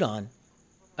against Judon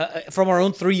from our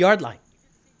own 3-yard line?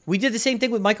 We did the same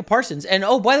thing with Micah Parsons. And,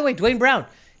 oh, by the way, Dwayne Brown,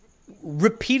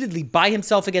 repeatedly by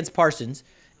himself against Parsons,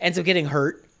 ends up getting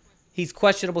hurt. He's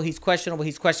questionable. Oh,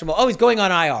 he's going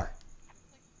on IR.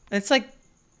 And it's like,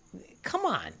 come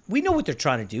on. We know what they're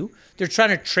trying to do. They're trying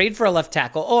to trade for a left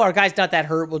tackle. Oh, our guy's not that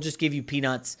hurt. We'll just give you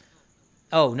peanuts.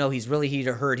 Oh, no, he's really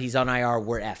hurt. He's on IR.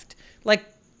 We're effed. Like,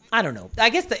 I don't know. I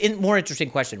guess the more interesting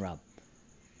question, Rob.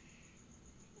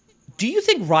 Do you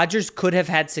think Rodgers could have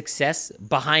had success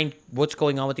behind what's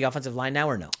going on with the offensive line now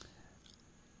or no?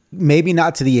 maybe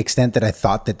not to the extent that I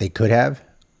thought that they could have,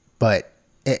 but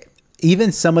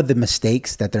even some of the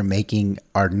mistakes that they're making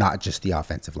are not just the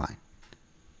offensive line.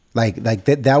 Like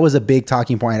that was a big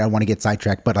talking point. I don't want to get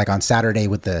sidetracked, but like on Saturday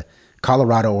with the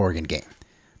Colorado-Oregon game,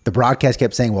 the broadcast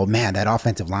kept saying, well, man, that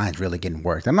offensive line is really getting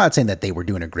worked. I'm not saying that they were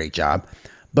doing a great job,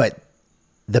 but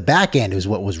the back end is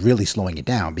what was really slowing it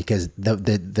down, because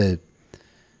the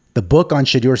book on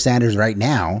Shedeur Sanders right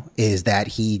now is that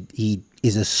he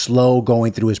is a slow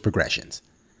going through his progressions,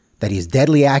 that he's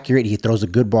deadly accurate. He throws a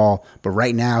good ball, but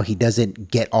right now he doesn't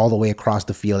get all the way across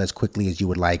the field as quickly as you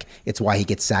would like. It's why he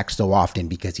gets sacked so often,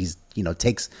 because he's,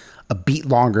 takes a beat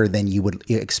longer than you would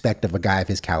expect of a guy of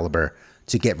his caliber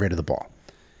to get rid of the ball.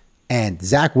 And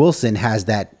Zach Wilson has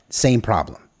that same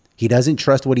problem. He doesn't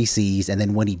trust what he sees, and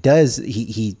then when he does,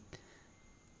 he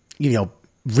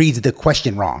reads the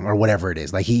question wrong or whatever it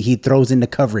is. Like he throws into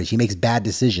coverage. He makes bad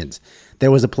decisions.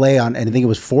 There was a play on, and I think it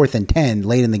was 4th and 10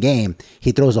 late in the game.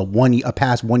 He throws a 1 yard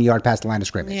past the line of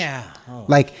scrimmage. Yeah.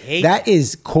 That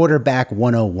is quarterback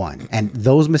 101. And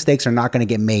those mistakes are not going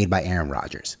to get made by Aaron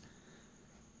Rodgers.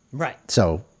 Right.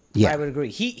 So, yeah. I would agree.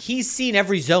 He's seen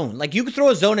every zone. Like, you could throw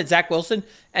a zone at Zach Wilson,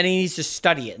 and he needs to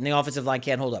study it, and the offensive line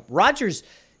can't hold up. Rodgers,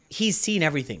 he's seen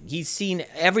everything. He's seen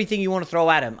everything you want to throw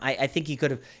at him. I think he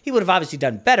would have obviously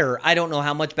done better. I don't know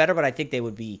how much better, but I think they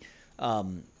would be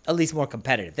at least more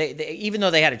competitive. They even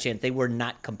though they had a chance, they were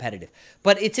not competitive.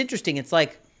 But it's interesting. It's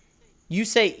like you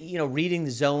say, reading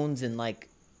the zones and like.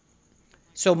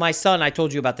 So my son, I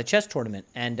told you about the chess tournament,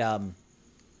 and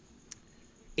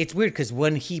it's weird because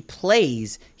when he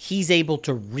plays, he's able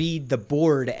to read the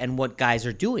board and what guys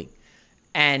are doing,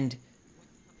 and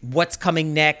what's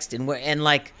coming next, and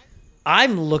like.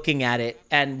 I'm looking at it,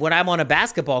 and when I'm on a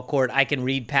basketball court, I can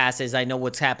read passes. I know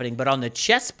what's happening. But on the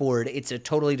chessboard, it's a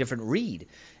totally different read.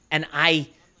 And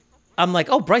I'm like,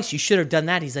 oh, Bryce, you should have done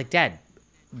that. He's like, Dad,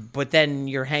 but then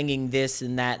you're hanging this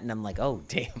and that. And I'm like, oh,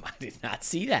 damn, I did not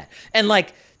see that. And,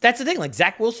 like, that's the thing. Like,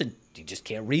 Zach Wilson, he just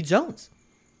can't read zones.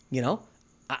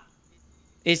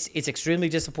 It's extremely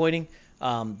disappointing.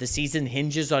 The season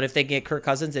hinges on if they get Kirk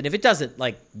Cousins, and if it doesn't,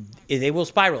 like, they will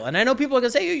spiral. And I know people are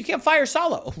going to say, you can't fire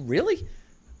Saleh. Oh, really?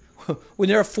 When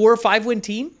they're a 4 or 5 win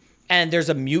team and there's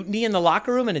a mutiny in the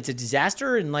locker room and it's a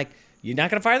disaster, and, like, you're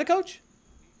not going to fire the coach?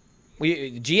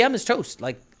 GM is toast.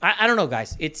 Like, I don't know,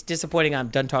 guys. It's disappointing. I'm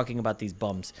done talking about these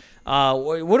bums.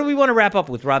 What do we want to wrap up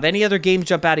with, Rob? Any other games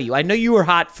jump out at you? I know you were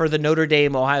hot for the Notre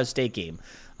Dame-Ohio State game.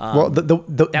 Well,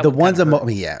 the ones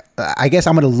I guess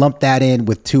I'm going to lump that in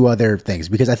with 2 other things,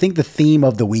 because I think the theme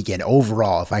of the weekend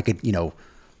overall, if I could,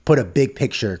 put a big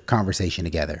picture conversation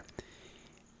together,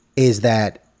 is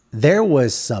that there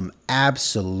was some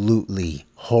absolutely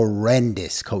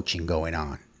horrendous coaching going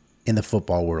on in the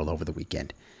football world over the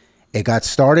weekend. It got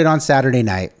started on Saturday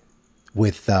night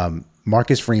with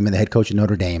Marcus Freeman, the head coach of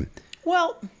Notre Dame.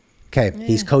 Well, okay,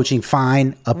 he's coaching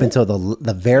fine up until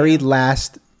the very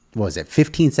last. What was it,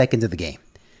 15 seconds of the game?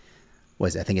 I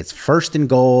think it's 1st and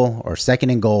goal or 2nd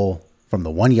and goal from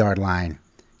the 1 yard line.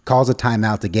 Calls a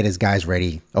timeout to get his guys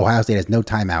ready. Ohio State has no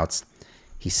timeouts.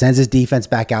 He sends his defense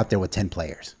back out there with 10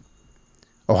 players.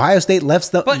 Ohio State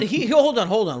left the. But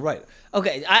hold on. Right.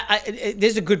 Okay.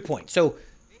 There's a good point. So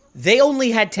they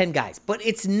only had 10 guys, but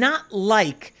it's not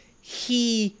like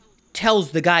he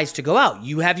tells the guys to go out.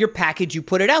 You have your package. You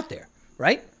put it out there,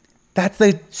 right? That's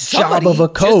the job of a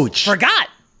coach. Just forgot.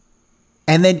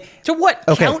 And then to what?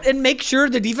 Okay. Count and make sure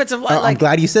the defensive line. I'm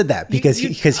glad you said that, because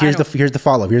here's the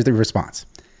follow-up. Here's the response.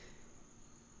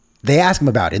 They asked him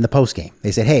about it in the postgame.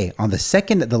 They said, hey, on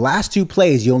the last 2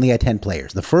 plays, you only had 10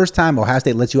 players. The first time Ohio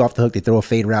State lets you off the hook, they throw a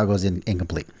fade route, goes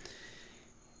incomplete.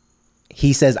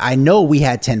 He says, I know we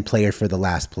had 10 players for the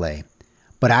last play,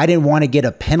 but I didn't want to get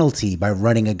a penalty by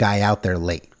running a guy out there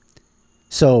late.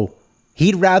 So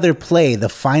he'd rather play the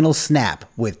final snap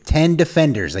with 10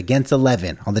 defenders against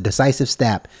 11 on the decisive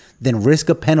snap than risk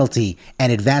a penalty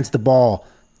and advance the ball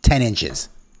 10 inches.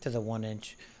 To the 1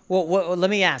 inch. Well, let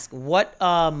me ask. What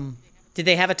did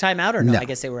they have a timeout or no? I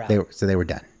guess they were out. They were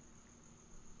done.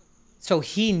 So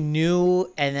he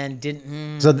knew and then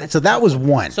didn't. So that was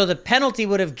one. So the penalty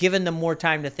would have given them more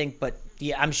time to think, but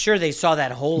yeah, I'm sure they saw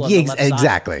that hole on the left side.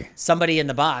 Exactly. Somebody in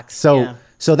the box.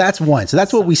 So that's one. So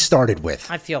that's what we started with.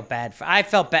 I felt bad.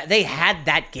 They had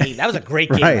that game. That was a great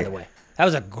game, by the way. That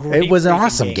was a great. It was an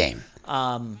awesome game.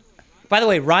 By the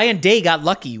way, Ryan Day got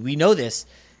lucky. We know this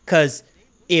because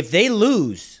if they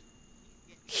lose,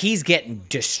 he's getting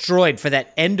destroyed for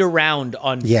that end around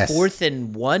on 4th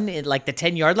and 1 in like the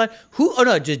 10 yard line.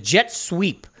 Just jet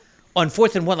sweep on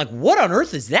 4th and 1. Like, what on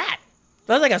earth is that?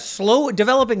 That's like a slow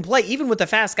developing play, even with the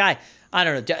fast guy. I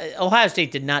don't know. Ohio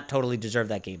State did not totally deserve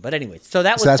that game. But anyway, so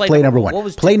that's play number one. What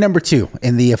was play number two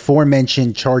in the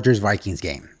aforementioned Chargers-Vikings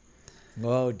game?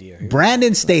 Oh, dear.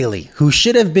 Brandon Staley, who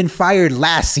should have been fired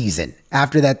last season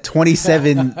after that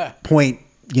 27-point,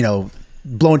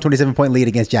 blown 27-point lead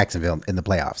against Jacksonville in the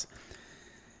playoffs,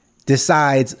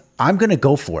 decides I'm going to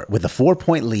go for it with a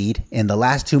 4-point lead in the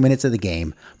last 2 minutes of the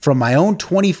game from my own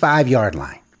 25-yard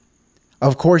line.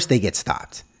 Of course, they get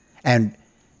stopped. And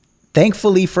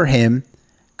thankfully for him,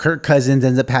 Kirk Cousins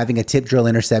ends up having a tip drill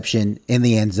interception in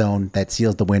the end zone that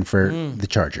seals the win for the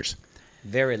Chargers.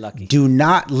 Very lucky. Do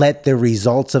not let the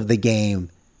results of the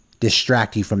game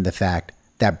distract you from the fact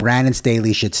that Brandon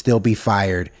Staley should still be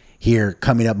fired here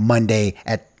coming up Monday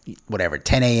at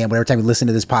 10 a.m., whatever time you listen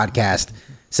to this podcast,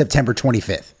 September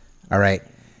 25th. All right.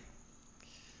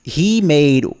 He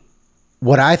made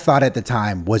what I thought at the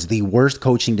time was the worst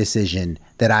coaching decision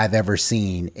that I've ever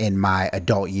seen in my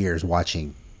adult years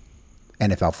watching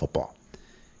NFL football.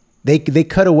 They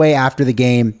cut away after the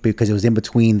game because it was in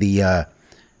between the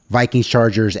Vikings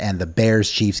Chargers and the Bears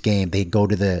Chiefs game. They go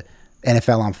to the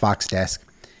NFL on Fox desk.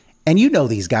 And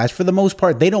these guys, for the most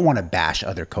part, they don't want to bash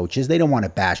other coaches. They don't want to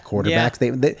bash quarterbacks.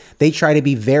 Yeah. They try to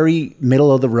be very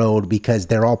middle of the road because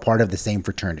they're all part of the same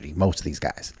fraternity, most of these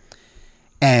guys.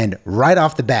 And right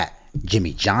off the bat,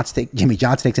 Jimmy Johnson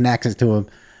takes an axe to him.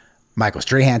 Michael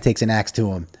Strahan takes an axe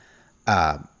to him.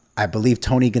 I believe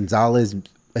Tony Gonzalez,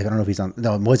 I don't know if he's on.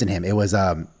 No, it wasn't him. It was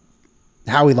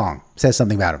Howie Long says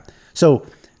something about him. So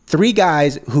 3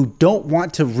 guys who don't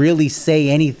want to really say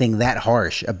anything that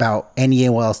harsh about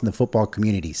anyone else in the football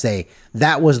community say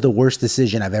that was the worst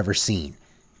decision I've ever seen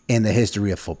in the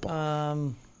history of football.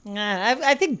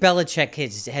 I think Belichick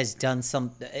has done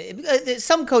some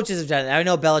coaches have done it. I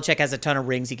know Belichick has a ton of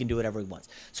rings. He can do whatever he wants.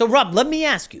 So, Rob, let me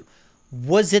ask you,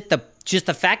 was it just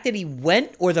the fact that he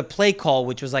went or the play call,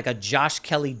 which was like a Josh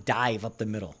Kelly dive up the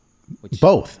middle?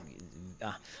 Both.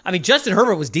 Justin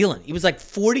Herbert was dealing. He was like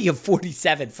 40 of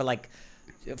 47 for like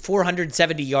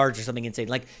 470 yards or something insane.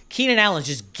 Like Keenan Allen's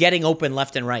just getting open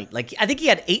left and right. Like I think he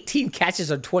had 18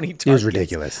 catches on 20 targets. It was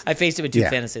ridiculous. I faced him in 2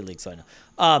 fantasy leagues, so I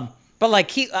know. But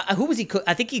like who was he?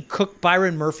 I think he cooked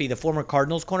Byron Murphy, the former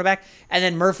Cardinals cornerback, and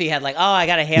then Murphy had like, I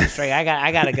got a hamstring, I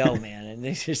got to go, man, and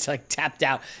they just like tapped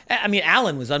out. I mean,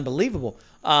 Allen was unbelievable.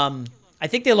 I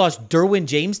think they lost Derwin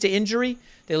James to injury.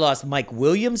 They lost Mike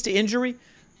Williams to injury,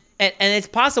 and it's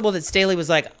possible that Staley was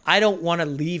like, I don't want to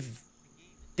leave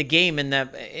the game in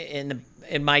the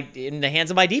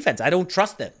hands of my defense. I don't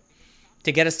trust them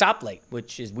to get a stop late,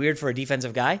 which is weird for a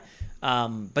defensive guy.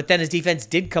 But then his defense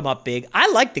did come up big.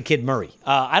 I like the kid Murray.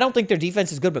 I don't think their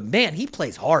defense is good, but man, he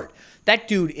plays hard. That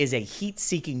dude is a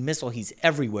heat-seeking missile. He's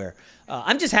everywhere.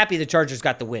 I'm just happy the Chargers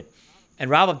got the win. And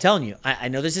Rob, I'm telling you, I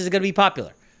know this isn't going to be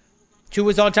popular.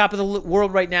 Tua's on top of the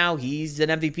world right now. He's an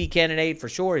MVP candidate for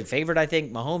sure. His favorite, I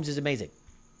think. Mahomes is amazing.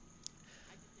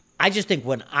 I just think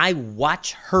when I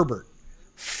watch Herbert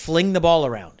fling the ball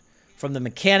around, from the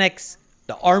mechanics,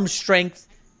 the arm strength,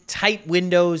 tight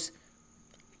windows,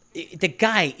 the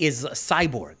guy is a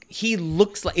cyborg. He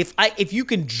looks like, if you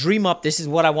can dream up, this is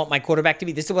what I want my quarterback to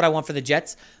be, this is what I want for the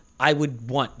Jets, I would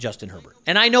want Justin Herbert.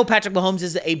 And I know Patrick Mahomes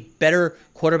is a better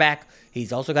quarterback.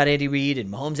 He's also got Andy Reid, and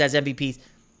Mahomes has MVPs.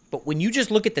 But when you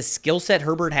just look at the skill set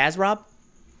Herbert has, Rob,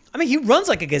 I mean, he runs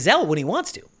like a gazelle when he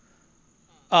wants to.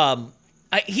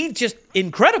 He's just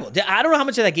incredible. I don't know how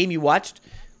much of that game you watched,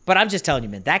 but I'm just telling you,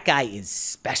 man, that guy is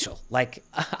special. Like,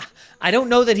 I don't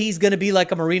know that he's going to be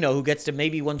like a Marino who gets to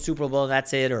maybe one Super Bowl and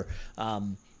that's it, or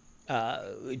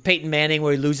Peyton Manning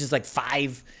where he loses like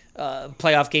 5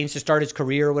 playoff games to start his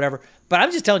career or whatever. But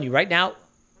I'm just telling you right now,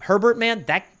 Herbert, man,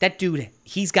 that dude,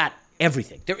 he's got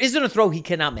everything. There isn't a throw he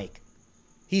cannot make.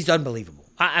 He's unbelievable.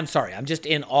 I'm sorry. I'm just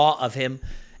in awe of him.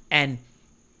 And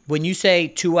when you say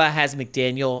Tua has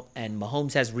McDaniel and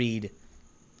Mahomes has Reed,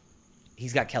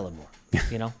 he's got Kellen Moore.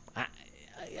 You know,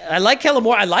 I like Kellen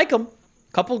Moore. I like him.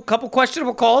 Couple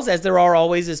questionable calls, as there are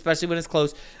always, especially when it's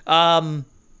close.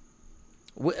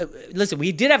 Listen,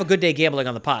 we did have a good day gambling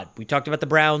on the pod. We talked about the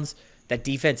Browns. That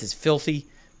defense is filthy.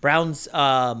 Browns,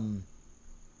 who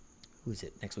is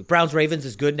it next week? Browns-Ravens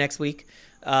is good next week.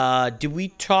 Did we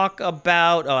talk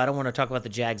about? Oh, I don't want to talk about the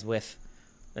Jags whiff.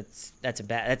 That's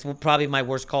probably my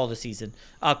worst call of the season.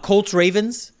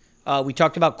 Colts-Ravens. We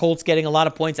talked about Colts getting a lot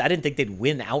of points. I didn't think they'd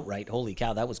win outright. Holy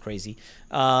cow, that was crazy.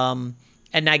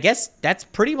 And I guess that's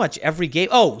pretty much every game.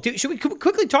 Oh, should we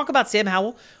quickly talk about Sam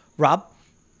Howell? Rob,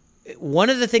 one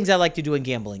of the things I like to do in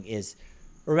gambling is,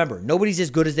 remember, nobody's as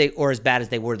good as or as bad as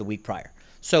they were the week prior.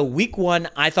 So week 1,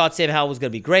 I thought Sam Howell was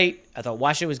going to be great. I thought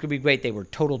Washington was going to be great. They were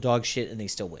total dog shit, and they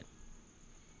still win.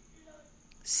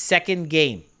 second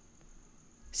game.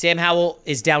 Sam Howell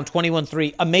is down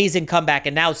 21-3. Amazing comeback.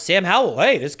 And now Sam Howell,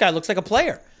 hey, this guy looks like a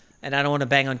player. And I don't want to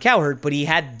bang on Cowherd, but he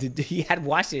had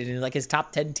Washington in like his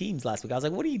top 10 teams last week. I was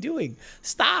like, what are you doing?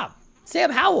 Stop. Sam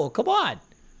Howell, come on.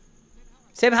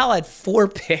 Sam Howell had 4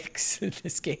 picks in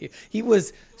this game. He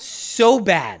was so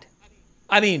bad.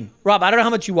 I mean, Rob, I don't know how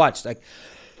much you watched. Like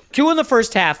 2 in the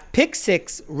first half, pick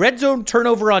 6, red zone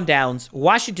turnover on downs.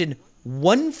 Washington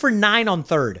 1 for 9 on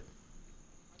third.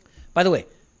 By the way,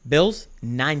 Bills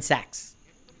 9 sacks.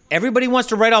 Everybody wants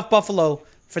to write off Buffalo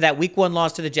for that week 1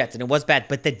 loss to the Jets, and it was bad.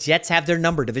 But the Jets have their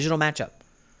number, divisional matchup.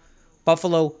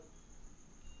 Buffalo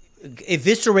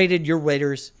eviscerated your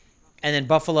Raiders, and then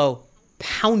Buffalo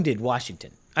pounded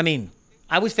Washington. I mean,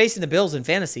 I was facing the Bills in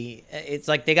fantasy. It's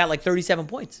like they got like 37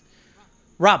 points.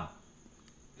 Rob,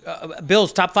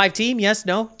 Bills top 5 team? Yes,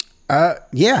 no?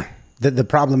 Yeah. The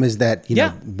problem is that, you know,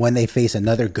 when they face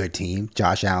another good team,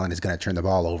 Josh Allen is going to turn the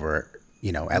ball over,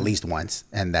 you know, at least once,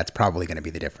 and that's probably going to be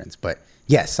the difference. But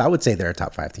yes, I would say they're a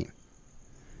top 5 team.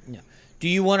 Yeah. Do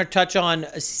you want to touch on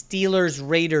Steelers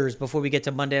Raiders before we get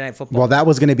to Monday Night Football? Well, that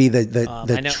was going to be the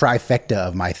trifecta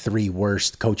of my 3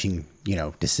 worst coaching, you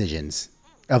know, decisions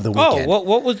of the weekend. Oh,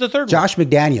 what was the third Josh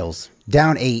McDaniels,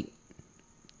 down 8,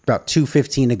 about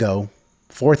 2:15 to go,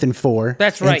 4th and 4.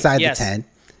 That's right. Inside the 10.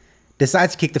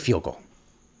 Decides to kick the field goal.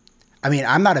 I mean,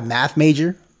 I'm not a math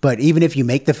major, but even if you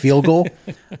make the field goal,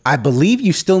 I believe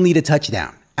you still need a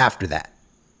touchdown after that.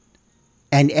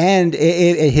 And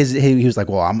he was like,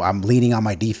 well, I'm leaning on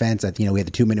my defense. You know, we had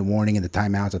the 2-minute warning and the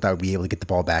timeouts. I thought we'd be able to get the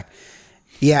ball back.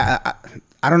 Yeah,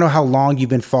 I don't know how long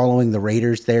you've been following the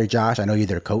Raiders there, Josh. I know you're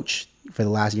their coach for the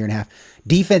last year and a half.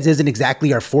 Defense isn't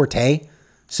exactly our forte.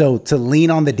 So to lean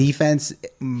on the defense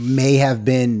may have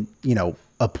been, you know,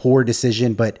 a poor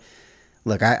decision. But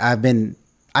look,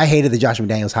 I hated the Josh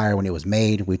McDaniels hire when it was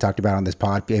made. We talked about it on this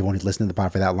pod. Everyone who's listened to the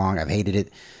pod for that long, I've hated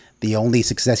it. The only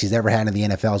success he's ever had in the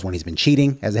NFL is when he's been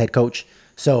cheating as a head coach.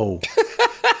 So,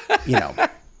 you know,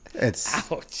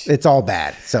 it's all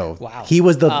bad. So He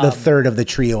was the third of the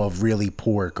trio of really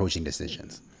poor coaching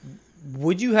decisions.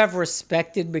 Would you have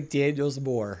respected McDaniels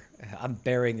more? I'm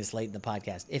burying this late in the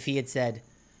podcast. If he had said,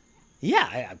 yeah,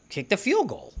 I kicked the field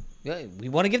goal. We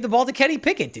want to give the ball to Kenny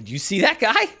Pickett. Did you see that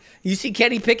guy? You see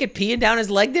Kenny Pickett peeing down his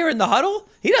leg there in the huddle?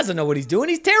 He doesn't know what he's doing.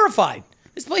 He's terrified.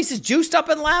 This place is juiced up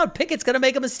and loud. Pickett's going to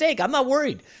make a mistake. I'm not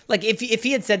worried. Like, if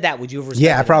he had said that, would you have respected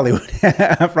Yeah, I probably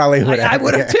would. I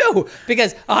would have too.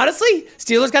 Because, honestly,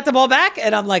 Steelers got the ball back,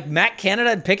 and I'm like, Matt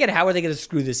Canada and Pickett, how are they going to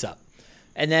screw this up?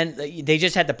 And then they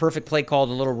just had the perfect play called,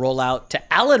 a little rollout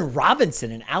to Allen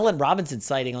Robinson, an Allen Robinson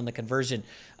sighting on the conversion.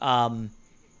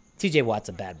 TJ Watt's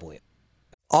a bad boy.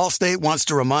 Allstate wants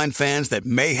to remind fans that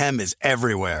mayhem is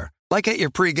everywhere, like at your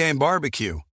pregame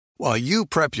barbecue. While you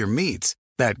prep your meats,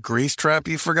 that grease trap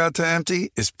you forgot to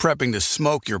empty is prepping to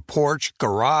smoke your porch,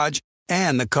 garage,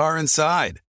 and the car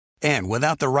inside. And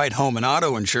without the right home and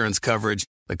auto insurance coverage,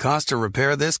 the cost to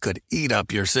repair this could eat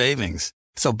up your savings.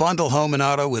 So bundle home and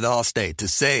auto with Allstate to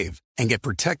save and get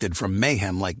protected from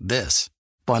mayhem like this.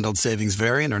 Bundled savings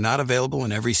vary and are not available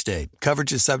in every state.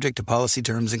 Coverage is subject to policy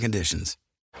terms and conditions.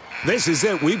 This is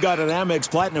it. We've got an Amex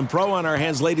Platinum Pro on our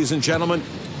hands, ladies and gentlemen.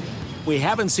 We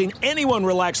haven't seen anyone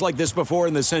relax like this before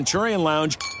in the Centurion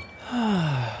Lounge.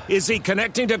 Is he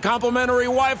connecting to complimentary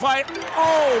Wi-Fi?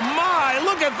 Oh, my.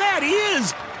 Look at that. He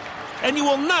is. And you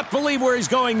will not believe where he's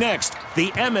going next.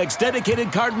 The Amex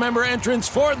dedicated card member entrance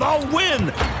for the win.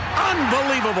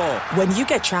 Unbelievable. When you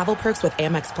get travel perks with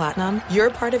Amex Platinum, you're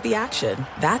part of the action.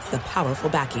 That's the powerful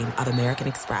backing of American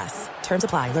Express. Terms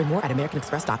apply. Learn more at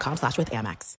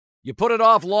americanexpress.com/withAmex. You put it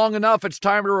off long enough, it's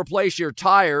time to replace your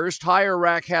tires. Tire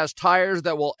Rack has tires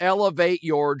that will elevate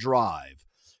your drive.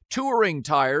 Touring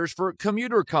tires for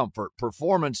commuter comfort,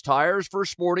 performance tires for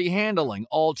sporty handling,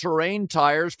 all-terrain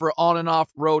tires for on- and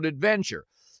off-road adventure.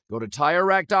 Go to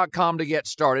TireRack.com to get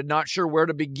started. Not sure where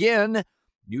to begin?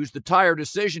 Use the Tire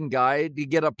Decision Guide to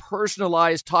get a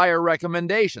personalized tire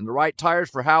recommendation, the right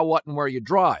tires for how, what, and where you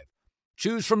drive.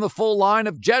 Choose from the full line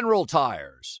of General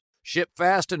Tires. Ship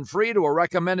fast and free to a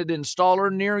recommended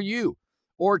installer near you.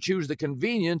 Or choose the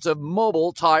convenience of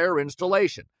mobile tire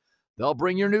installation. They'll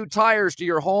bring your new tires to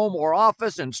your home or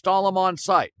office and install them on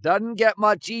site. Doesn't get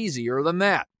much easier than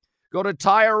that. Go to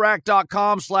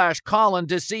TireRack.com/Colin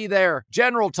to see their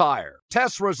General Tire,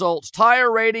 test results,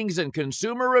 tire ratings, and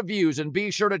consumer reviews, and be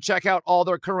sure to check out all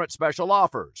their current special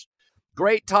offers.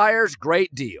 Great tires,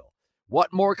 great deal.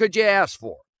 What more could you ask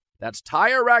for? That's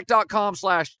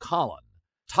TireRack.com/Colin.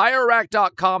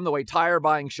 TireRack.com, the way tire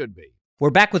buying should be. We're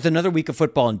back with another week of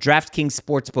football, and DraftKings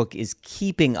Sportsbook is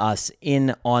keeping us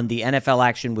in on the NFL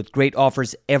action with great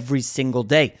offers every single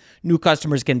day. New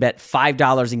customers can bet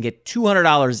 $5 and get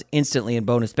 $200 instantly in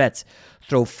bonus bets.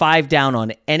 Throw $5 down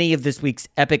on any of this week's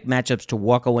epic matchups to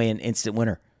walk away an instant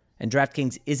winner. And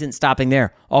DraftKings isn't stopping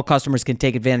there. All customers can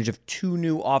take advantage of 2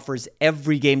 new offers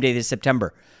every game day this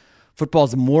September.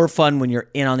 Football's more fun when you're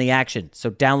in on the action.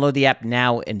 So download the app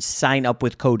now and sign up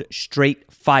with code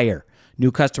STRAIGhtFIRE.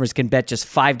 New customers can bet just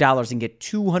 $5 and get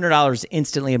 $200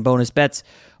 instantly in bonus bets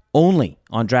only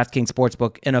on DraftKings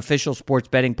Sportsbook, an official sports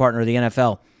betting partner of the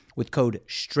NFL, with code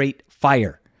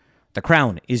STRAIGhtFIRE. The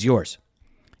crown is yours.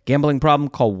 Gambling problem?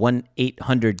 Call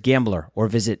 1-800-GAMBLER or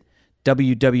visit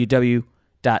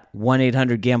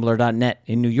www.1800gambler.net.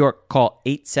 In New York, call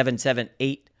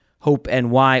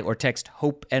 877-8-HOPE-NY or text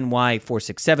HOPE-NY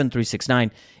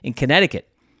 467-369. In Connecticut,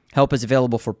 help is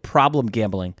available for problem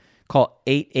gambling. Call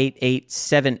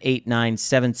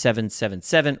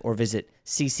 888-789-7777 or visit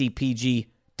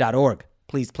ccpg.org.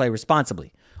 Please play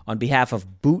responsibly. On behalf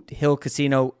of Boot Hill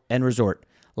Casino and Resort,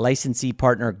 licensee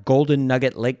partner Golden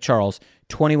Nugget Lake Charles,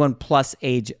 21 plus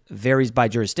age varies by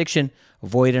jurisdiction,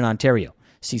 void in Ontario.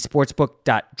 See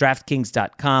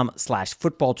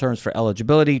sportsbook.draftkings.com/football terms for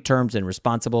eligibility, terms, and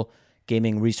responsible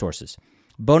gaming resources.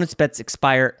 Bonus bets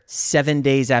expire 7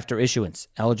 days after issuance.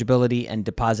 Eligibility and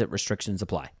deposit restrictions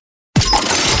apply.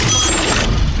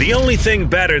 The only thing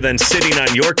better than sitting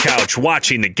on your couch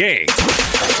watching the game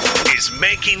is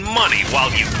making money while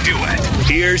you do it.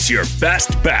 Here's your best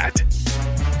bet.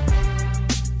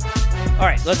 All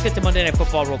right, let's get to Monday Night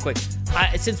Football real quick.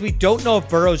 Since we don't know if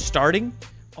Burrow's starting,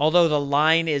 although the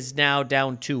line is now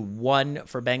down to 1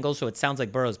 for Bengals, so it sounds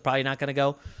like Burrow's probably not going to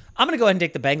go. I'm going to go ahead and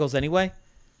take the Bengals anyway.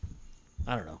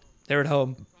 I don't know. They're at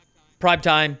home. Prime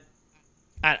time.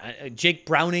 Jake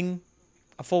Browning,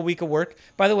 a full week of work.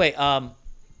 By the way,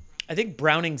 I think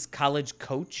Browning's college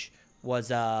coach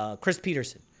was Chris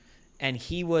Peterson, and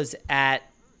he was at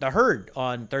the Herd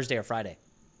on Thursday or Friday.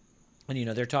 And, you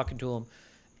know, they're talking to him,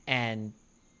 and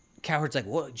Cowherd's like,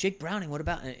 "What, Jake Browning, what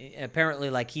about?" And apparently,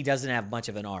 like, he doesn't have much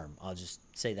of an arm. I'll just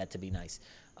say that to be nice.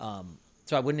 So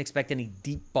I wouldn't expect any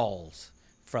deep balls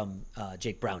from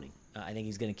Jake Browning. I think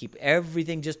he's going to keep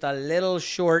everything just a little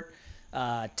short,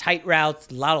 tight routes,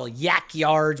 a lot of yak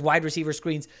yards, wide receiver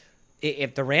screens.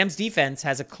 If the Rams defense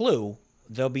has a clue,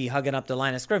 they'll be hugging up the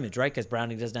line of scrimmage, right? Because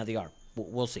Browning doesn't have the arm.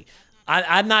 We'll see.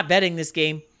 I'm not betting this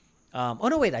game. Oh,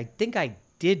 no, wait. I think I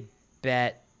did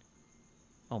bet.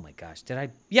 Oh, my gosh. Did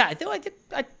I? Yeah, I think I did.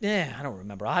 I don't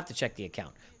remember. I'll have to check the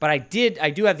account. But I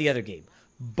do have the other game.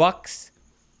 Bucks,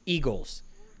 Eagles,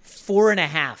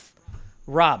 4.5.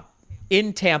 Rob,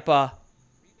 in Tampa,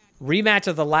 rematch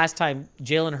of the last time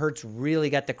Jalen Hurts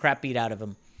really got the crap beat out of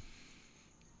him.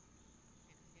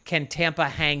 Can Tampa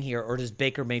hang here, or does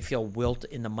Baker Mayfield wilt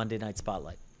in the Monday night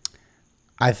spotlight?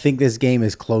 I think this game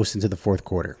is close into the fourth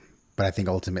quarter, but I think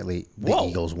ultimately the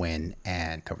Eagles win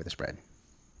and cover the spread.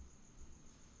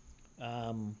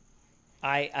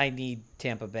 I need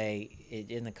Tampa Bay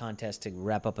in the contest to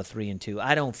wrap up a 3-2.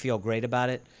 I don't feel great about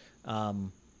it. I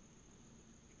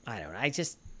don't know.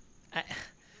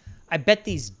 I bet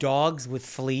these dogs with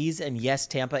fleas, and yes,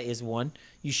 Tampa is one.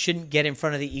 You shouldn't get in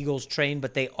front of the Eagles train,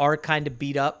 but they are kind of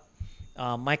beat up.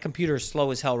 My computer is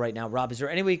slow as hell right now. Rob, is there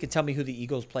any way you could tell me who the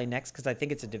Eagles play next? Because I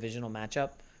think it's a divisional matchup,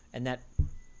 and that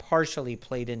partially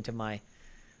played into my,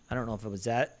 I don't know if it was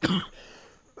that,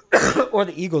 or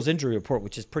the Eagles injury report,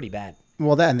 which is pretty bad.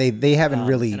 Well, that, and they haven't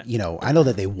really, I know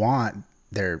that they want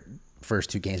their first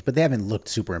 2 games, but they haven't looked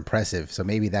super impressive. So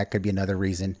maybe that could be another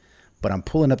reason. But I'm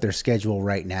pulling up their schedule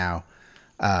right now.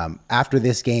 After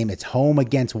this game, it's home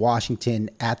against Washington,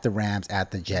 at the Rams,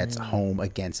 at the Jets, home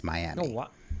against Miami. No,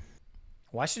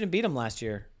 Washington beat them last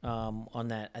year on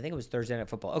that. I think it was Thursday Night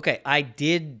Football. Okay, I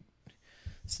did.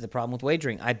 This is the problem with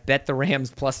wagering. I bet the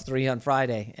Rams +3 on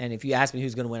Friday. And if you ask me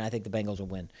who's going to win, I think the Bengals will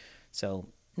win. So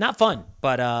not fun.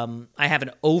 But I have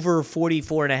an over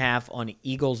 44.5 on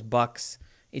Eagles-Bucks.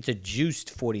 It's a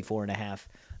juiced 44.5.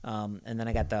 And then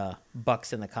I got the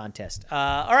Bucks in the contest.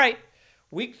 All right.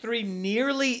 Week 3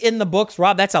 nearly in the books.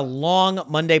 Rob, that's a long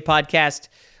Monday podcast.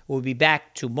 We'll be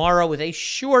back tomorrow with a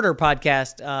shorter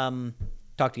podcast.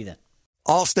 Talk to you then.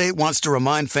 Allstate wants to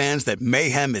remind fans that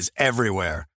mayhem is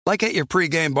everywhere, like at your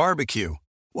pregame barbecue.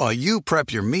 While you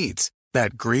prep your meats,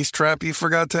 that grease trap you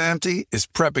forgot to empty is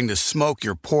prepping to smoke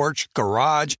your porch,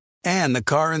 garage, and the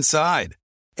car inside.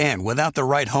 And without the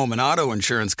right home and auto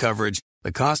insurance coverage,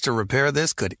 the cost to repair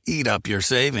this could eat up your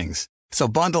savings. So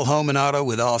bundle home and auto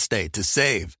with Allstate to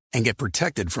save and get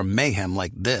protected from mayhem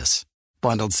like this.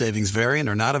 Bundled savings vary and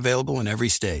are not available in every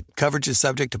state. Coverage is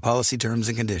subject to policy terms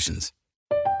and conditions.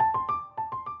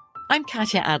 I'm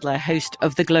Katya Adler, host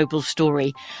of The Global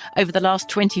Story. Over the last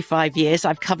 25 years,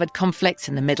 I've covered conflicts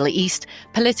in the Middle East,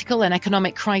 political and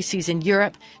economic crises in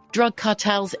Europe, drug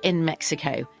cartels in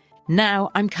Mexico. Now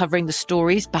I'm covering the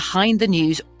stories behind the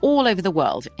news all over the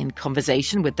world in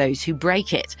conversation with those who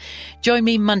break it. Join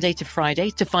me Monday to Friday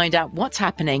to find out what's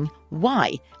happening,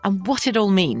 why, and what it all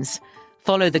means.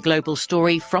 Follow The Global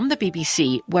Story from the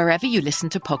BBC wherever you listen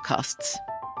to podcasts.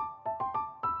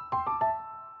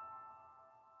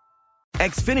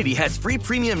 Xfinity has free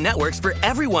premium networks for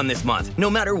everyone this month, no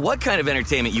matter what kind of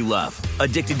entertainment you love.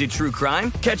 Addicted to true crime?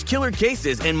 Catch killer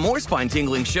cases and more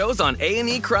spine-tingling shows on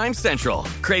A&E Crime Central.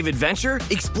 Crave adventure?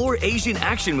 Explore Asian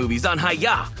action movies on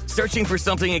Hi-Ya. Searching for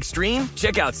something extreme?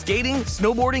 Check out skating,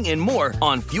 snowboarding, and more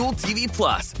on Fuel TV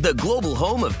Plus, the global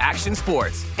home of action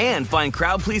sports. And find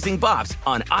crowd-pleasing bops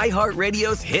on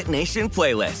iHeartRadio's Hit Nation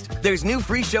playlist. There's new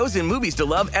free shows and movies to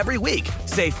love every week.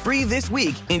 Say free this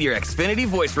week in your Xfinity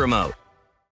voice remote.